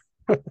no.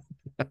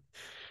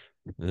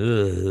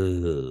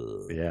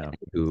 Yeah.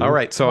 All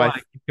right. So I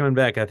keep going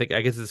back. I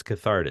guess it's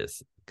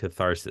catharsis.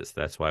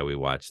 That's why we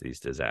watch these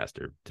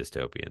disaster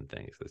dystopian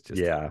things. It's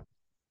just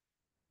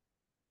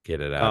get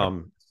it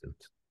out.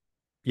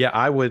 Yeah,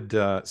 I would.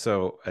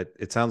 So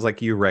it sounds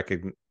like you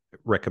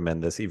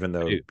recommend this, even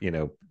though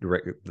the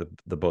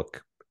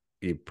book,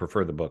 you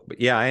prefer the book. But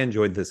yeah, I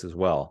enjoyed this as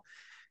well.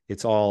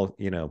 It's all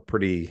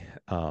pretty.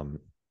 I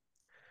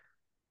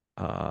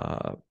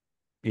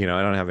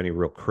don't have any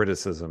real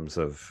criticisms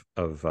of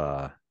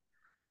how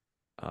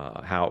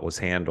it was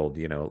handled.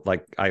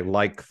 Like I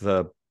like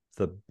the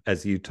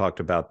as you talked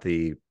about,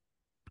 the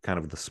kind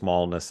of the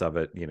smallness of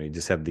it. You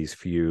just have these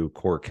few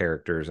core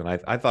characters, and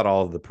I thought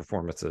all of the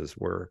performances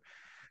were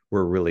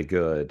really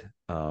good,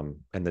 and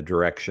the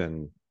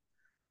direction.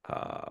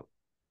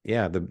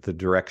 The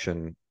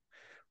direction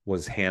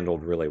was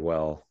handled really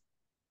well.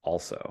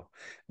 Also,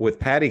 with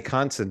Paddy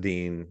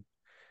Considine,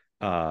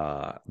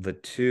 the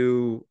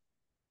two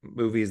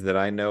movies that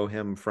I know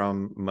him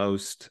from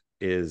most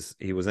is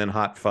he was in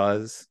Hot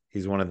Fuzz.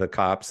 He's one of the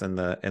cops in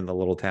the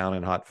little town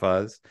in Hot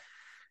Fuzz.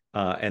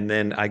 And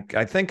then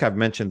I think I've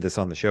mentioned this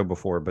on the show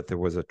before, but there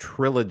was a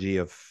trilogy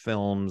of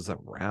films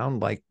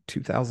around like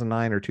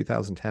 2009 or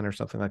 2010 or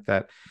something like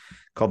that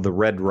called the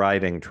Red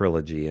Riding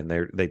trilogy. And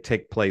they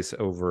take place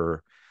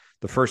over,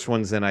 the first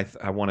one's in,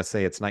 I want to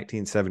say it's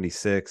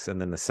 1976. And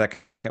then the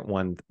second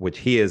one, which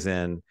he is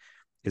in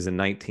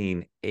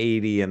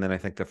 1980. And then I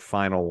think the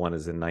final one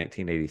is in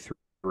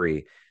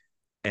 1983.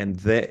 And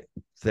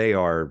they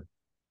are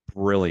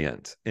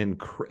brilliant,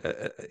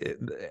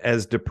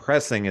 as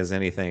depressing as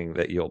anything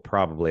that you'll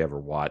probably ever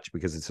watch,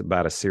 because it's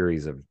about a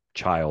series of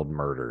child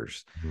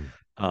murders.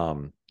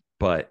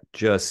 But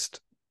just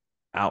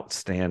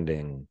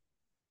outstanding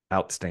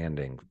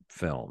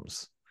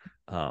films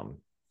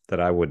that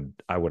I would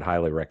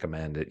highly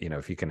recommend it.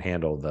 If you can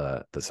handle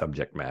the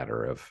subject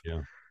matter of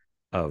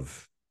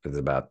it's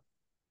about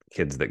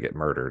kids that get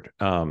murdered,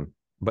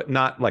 but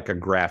not like a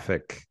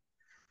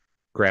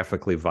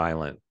graphically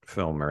violent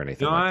film or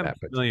anything like that. I'm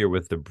familiar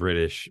with the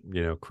British,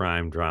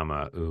 crime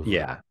drama. Ooh.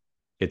 Yeah,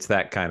 it's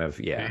that kind of,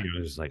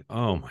 It's like,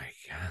 oh my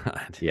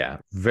God. Yeah,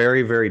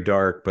 very, very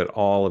dark, but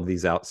all of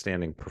these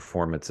outstanding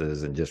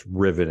performances and just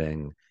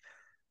riveting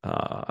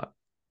to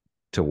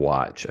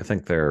watch. I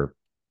think they're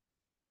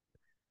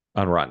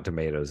on Rotten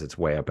Tomatoes, it's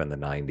way up in the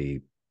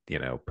 90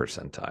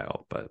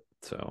 percentile. But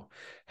so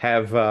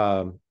have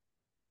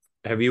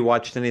you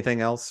watched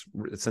anything else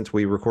since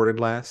we recorded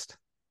last?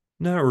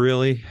 Not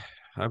really.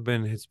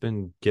 It's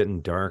been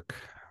getting dark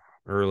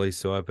early,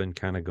 so I've been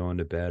kind of going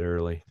to bed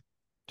early.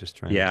 Just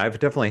trying. Yeah, I've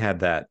definitely had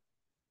that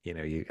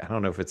I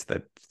don't know if it's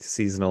that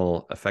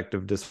seasonal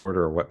affective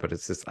disorder or what, but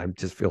it's just I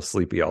just feel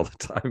sleepy all the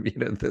time.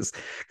 This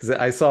because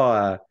I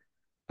saw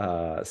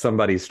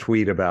somebody's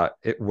tweet about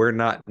it. We're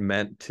not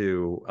meant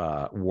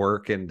to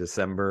work in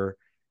December.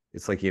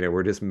 It's like,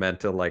 we're just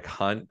meant to like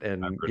hunt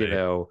and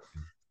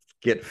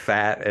get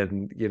fat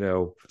and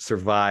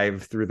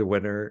survive through the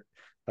winter,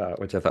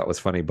 which I thought was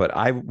funny. But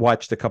I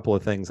watched a couple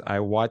of things. I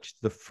watched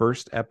the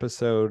first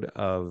episode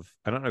of,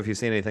 I don't know if you've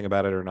seen anything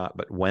about it or not,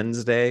 but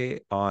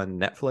Wednesday on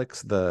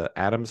Netflix, the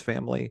Addams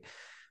Family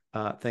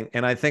thing.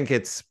 And I think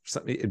it's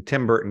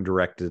Tim Burton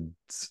directed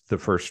the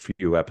first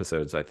few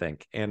episodes, I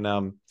think. And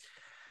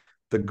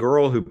the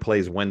girl who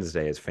plays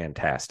Wednesday is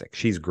fantastic.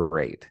 She's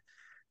great.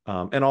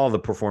 And all the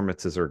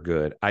performances are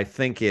good. I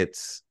think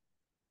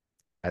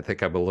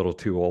I'm a little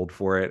too old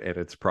for it, and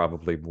it's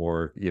probably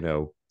more,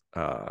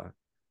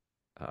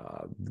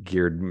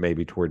 geared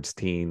maybe towards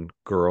teen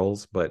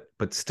girls, but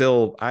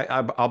still,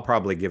 I'll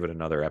probably give it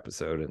another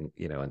episode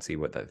and see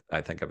what I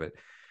think of it.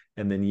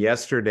 And then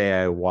yesterday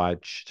I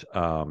watched,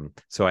 so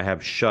I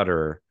have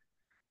Shudder,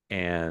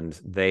 and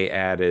they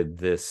added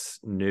this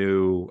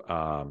new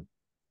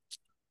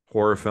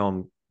horror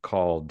film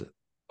called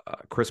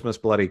Christmas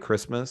Bloody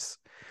Christmas.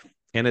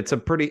 And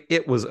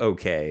it was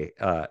okay.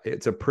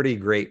 It's a pretty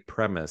great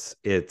premise.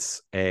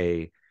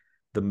 The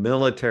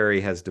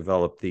military has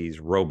developed these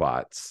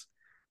robots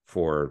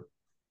for,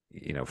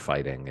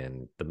 fighting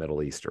in the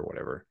Middle East or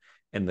whatever.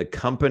 And the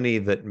company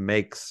that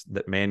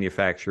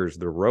manufactures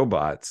the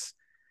robots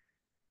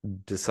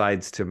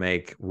decides to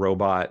make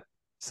robot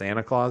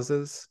Santa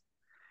Clauses.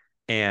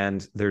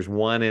 And there's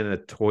one in a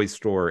toy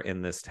store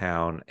in this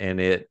town, and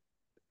it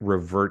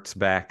reverts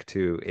back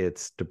to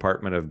its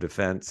Department of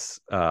Defense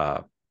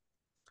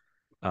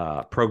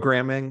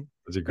programming,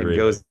 and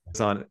goes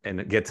on and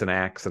it gets an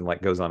axe and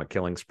like goes on a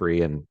killing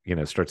spree and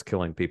starts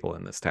killing people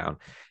in this town.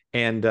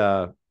 And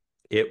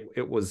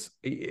it was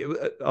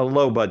a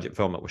low budget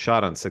film. It was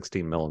shot on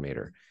 16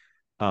 millimeter,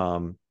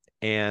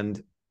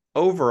 and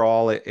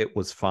overall it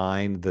was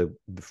fine.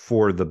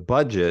 For the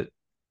budget,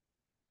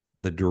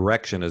 the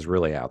direction is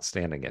really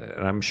outstanding in it,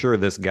 and I'm sure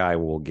this guy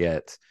will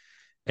get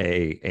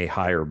a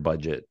higher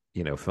budget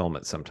film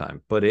at some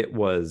time. But it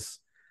was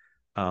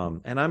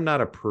and I'm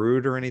not a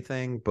prude or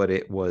anything, but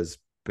it was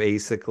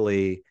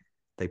basically,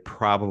 they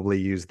probably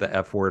used the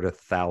F word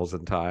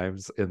 1,000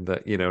 times in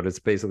the, and it's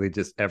basically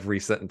just every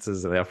sentence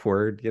is an F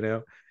word,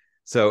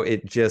 so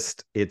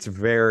it's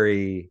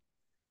very,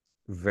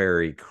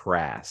 very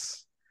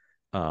crass,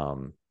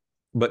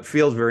 but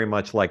feels very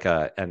much like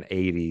an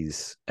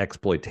 80s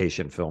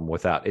exploitation film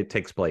it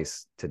takes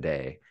place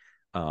today.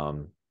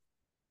 But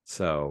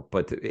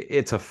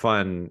it's a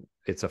fun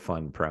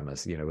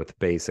premise, with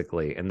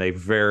basically, and they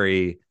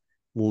very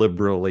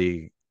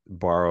liberally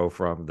borrow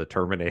from the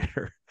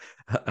Terminator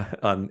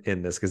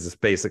in this, because it's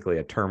basically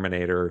a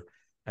Terminator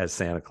as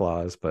Santa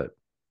Claus, but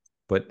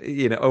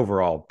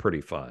overall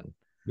pretty fun.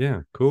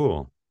 Yeah,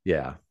 cool.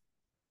 Yeah,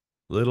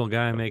 little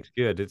guy makes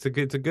good. It's a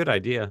good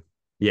idea.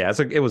 Yeah,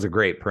 it was a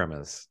great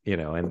premise,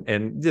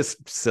 and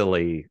just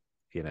silly,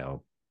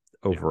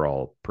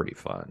 overall pretty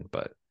fun.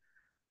 But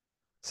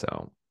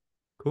so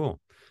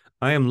cool.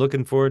 I am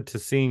looking forward to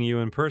seeing you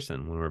in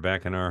person when we're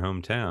back in our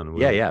hometown.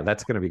 Yeah,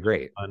 that's going to be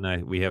great.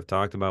 We have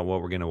talked about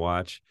what we're going to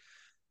watch,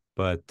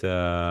 but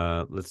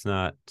let's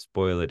not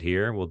spoil it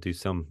here. We'll do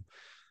some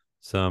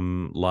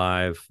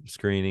live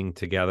screening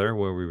together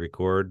where we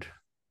record.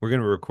 We're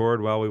going to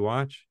record while we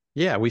watch.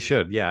 Yeah, we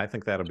should. Yeah, I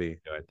think that'll be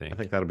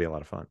a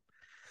lot of fun.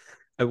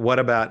 What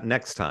about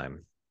next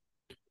time?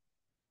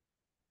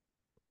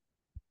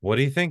 What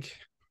do you think?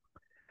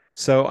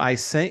 So I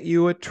sent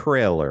you a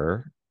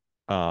trailer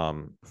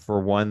for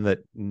one that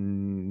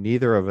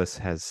neither of us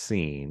has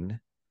seen.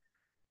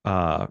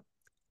 And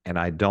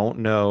I don't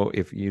know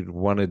if you'd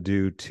want to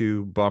do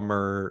two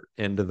bummer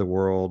end of the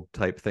world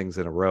type things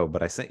in a row,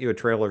 but I sent you a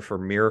trailer for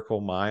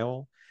Miracle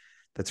Mile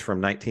that's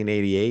from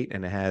 1988,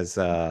 and it has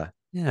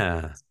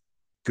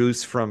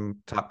Goose from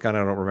Top Gun. I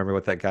don't remember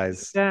what that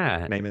guy's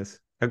name is.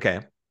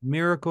 Okay.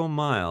 Miracle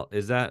Mile.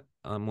 Is that,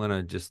 I'm going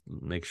to just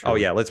make sure. Oh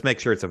yeah. Let's make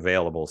sure it's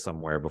available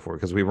somewhere before,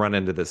 because we run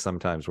into this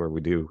sometimes where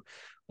we do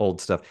old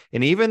stuff.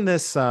 And even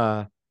this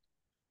The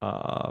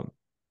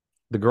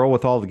Girl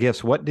with All the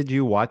Gifts, what did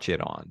you watch it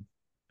on?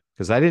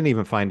 Because I didn't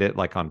even find it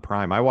like on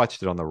Prime. I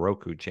watched it on the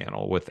Roku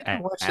channel with ads.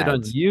 I watched it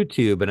on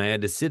YouTube, and I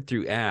had to sit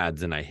through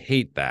ads, and I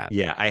hate that.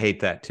 Yeah, I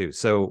hate that too.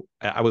 So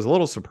I was a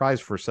little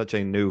surprised for such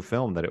a new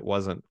film that it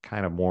wasn't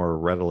kind of more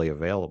readily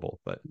available.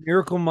 But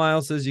Miracle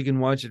Mile says you can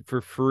watch it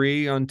for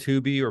free on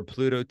Tubi or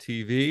Pluto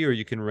TV, or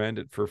you can rent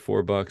it for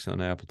 $4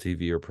 on Apple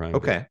TV or Prime.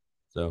 Okay.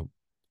 So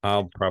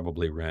I'll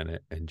probably rent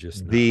it and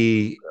just with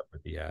the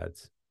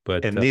ads.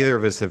 But neither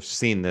of us have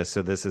seen this,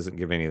 so this isn't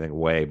giving anything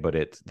away.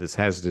 But this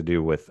has to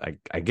do with,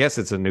 I guess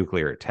it's a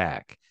nuclear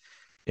attack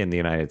in the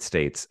United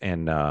States,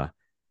 and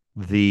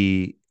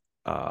the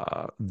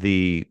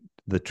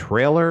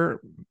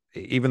trailer,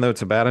 even though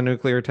it's about a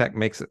nuclear attack,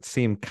 makes it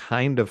seem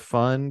kind of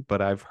fun.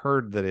 But I've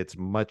heard that it's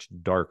much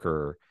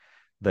darker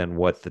than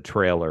what the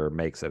trailer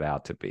makes it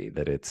out to be.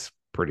 That it's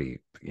pretty,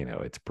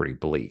 it's pretty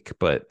bleak,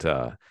 but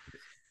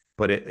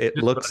it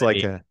Just looks what I like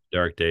need. a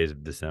Dark Days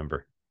of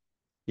December.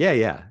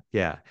 yeah.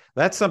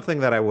 That's something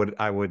that I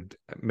would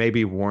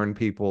maybe warn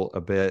people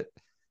a bit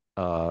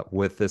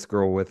with this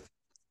Girl with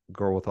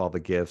All the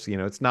Gifts.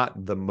 It's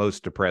not the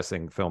most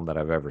depressing film that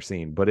I've ever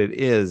seen, but it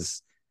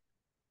is,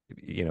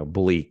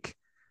 bleak.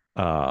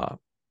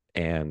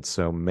 And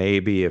so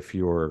maybe if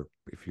you're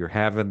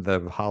having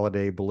the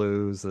holiday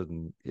blues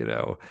and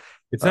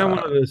It's not one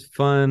of those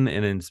fun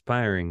and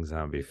inspiring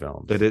zombie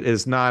films. but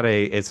it's not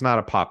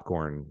a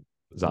popcorn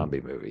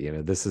zombie movie.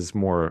 This is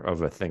more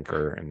of a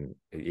thinker. And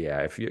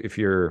yeah, if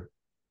you're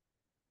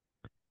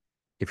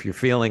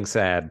feeling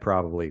sad,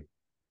 probably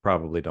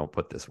don't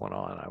put this one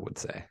on, I would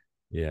say.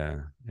 Yeah,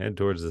 head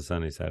towards the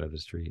sunny side of the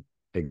street.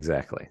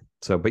 Exactly.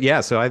 So, but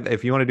yeah, so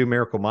if you want to do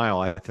Miracle Mile,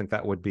 I think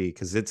that would be,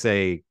 because it's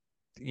a,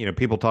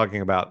 people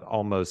talking about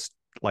almost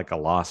like a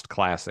lost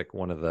classic,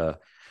 one of the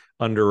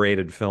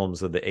underrated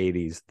films of the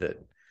 80s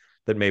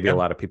that maybe a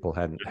lot of people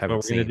haven't What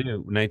we're seen. gonna do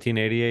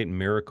 1988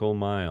 Miracle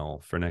Mile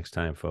for next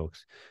time,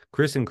 folks.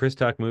 Chris and Chris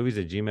Talk Movies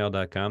at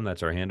gmail.com.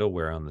 That's our handle.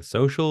 We're on the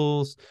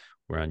socials.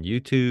 We're on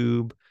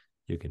YouTube.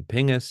 You can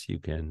ping us. You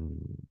can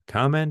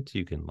comment.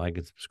 You can like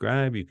and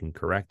subscribe. You can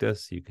correct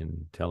us. You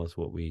can tell us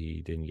what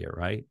we didn't get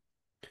right.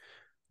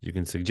 You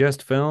can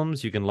suggest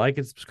films. You can like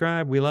and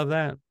subscribe. We love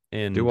that.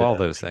 And Do all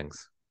those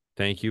things.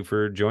 Thank you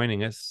for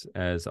joining us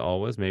as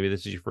always. Maybe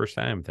this is your first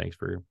time. Thanks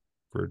for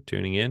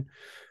tuning in.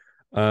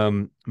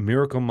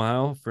 Miracle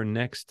Mile for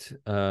next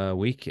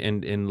week.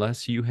 And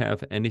unless you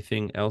have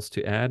anything else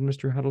to add,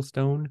 Mr.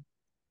 Huddlestone,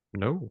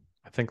 No,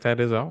 I think that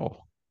is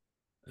all.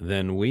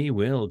 then we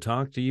will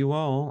talk to you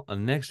all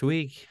next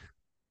week.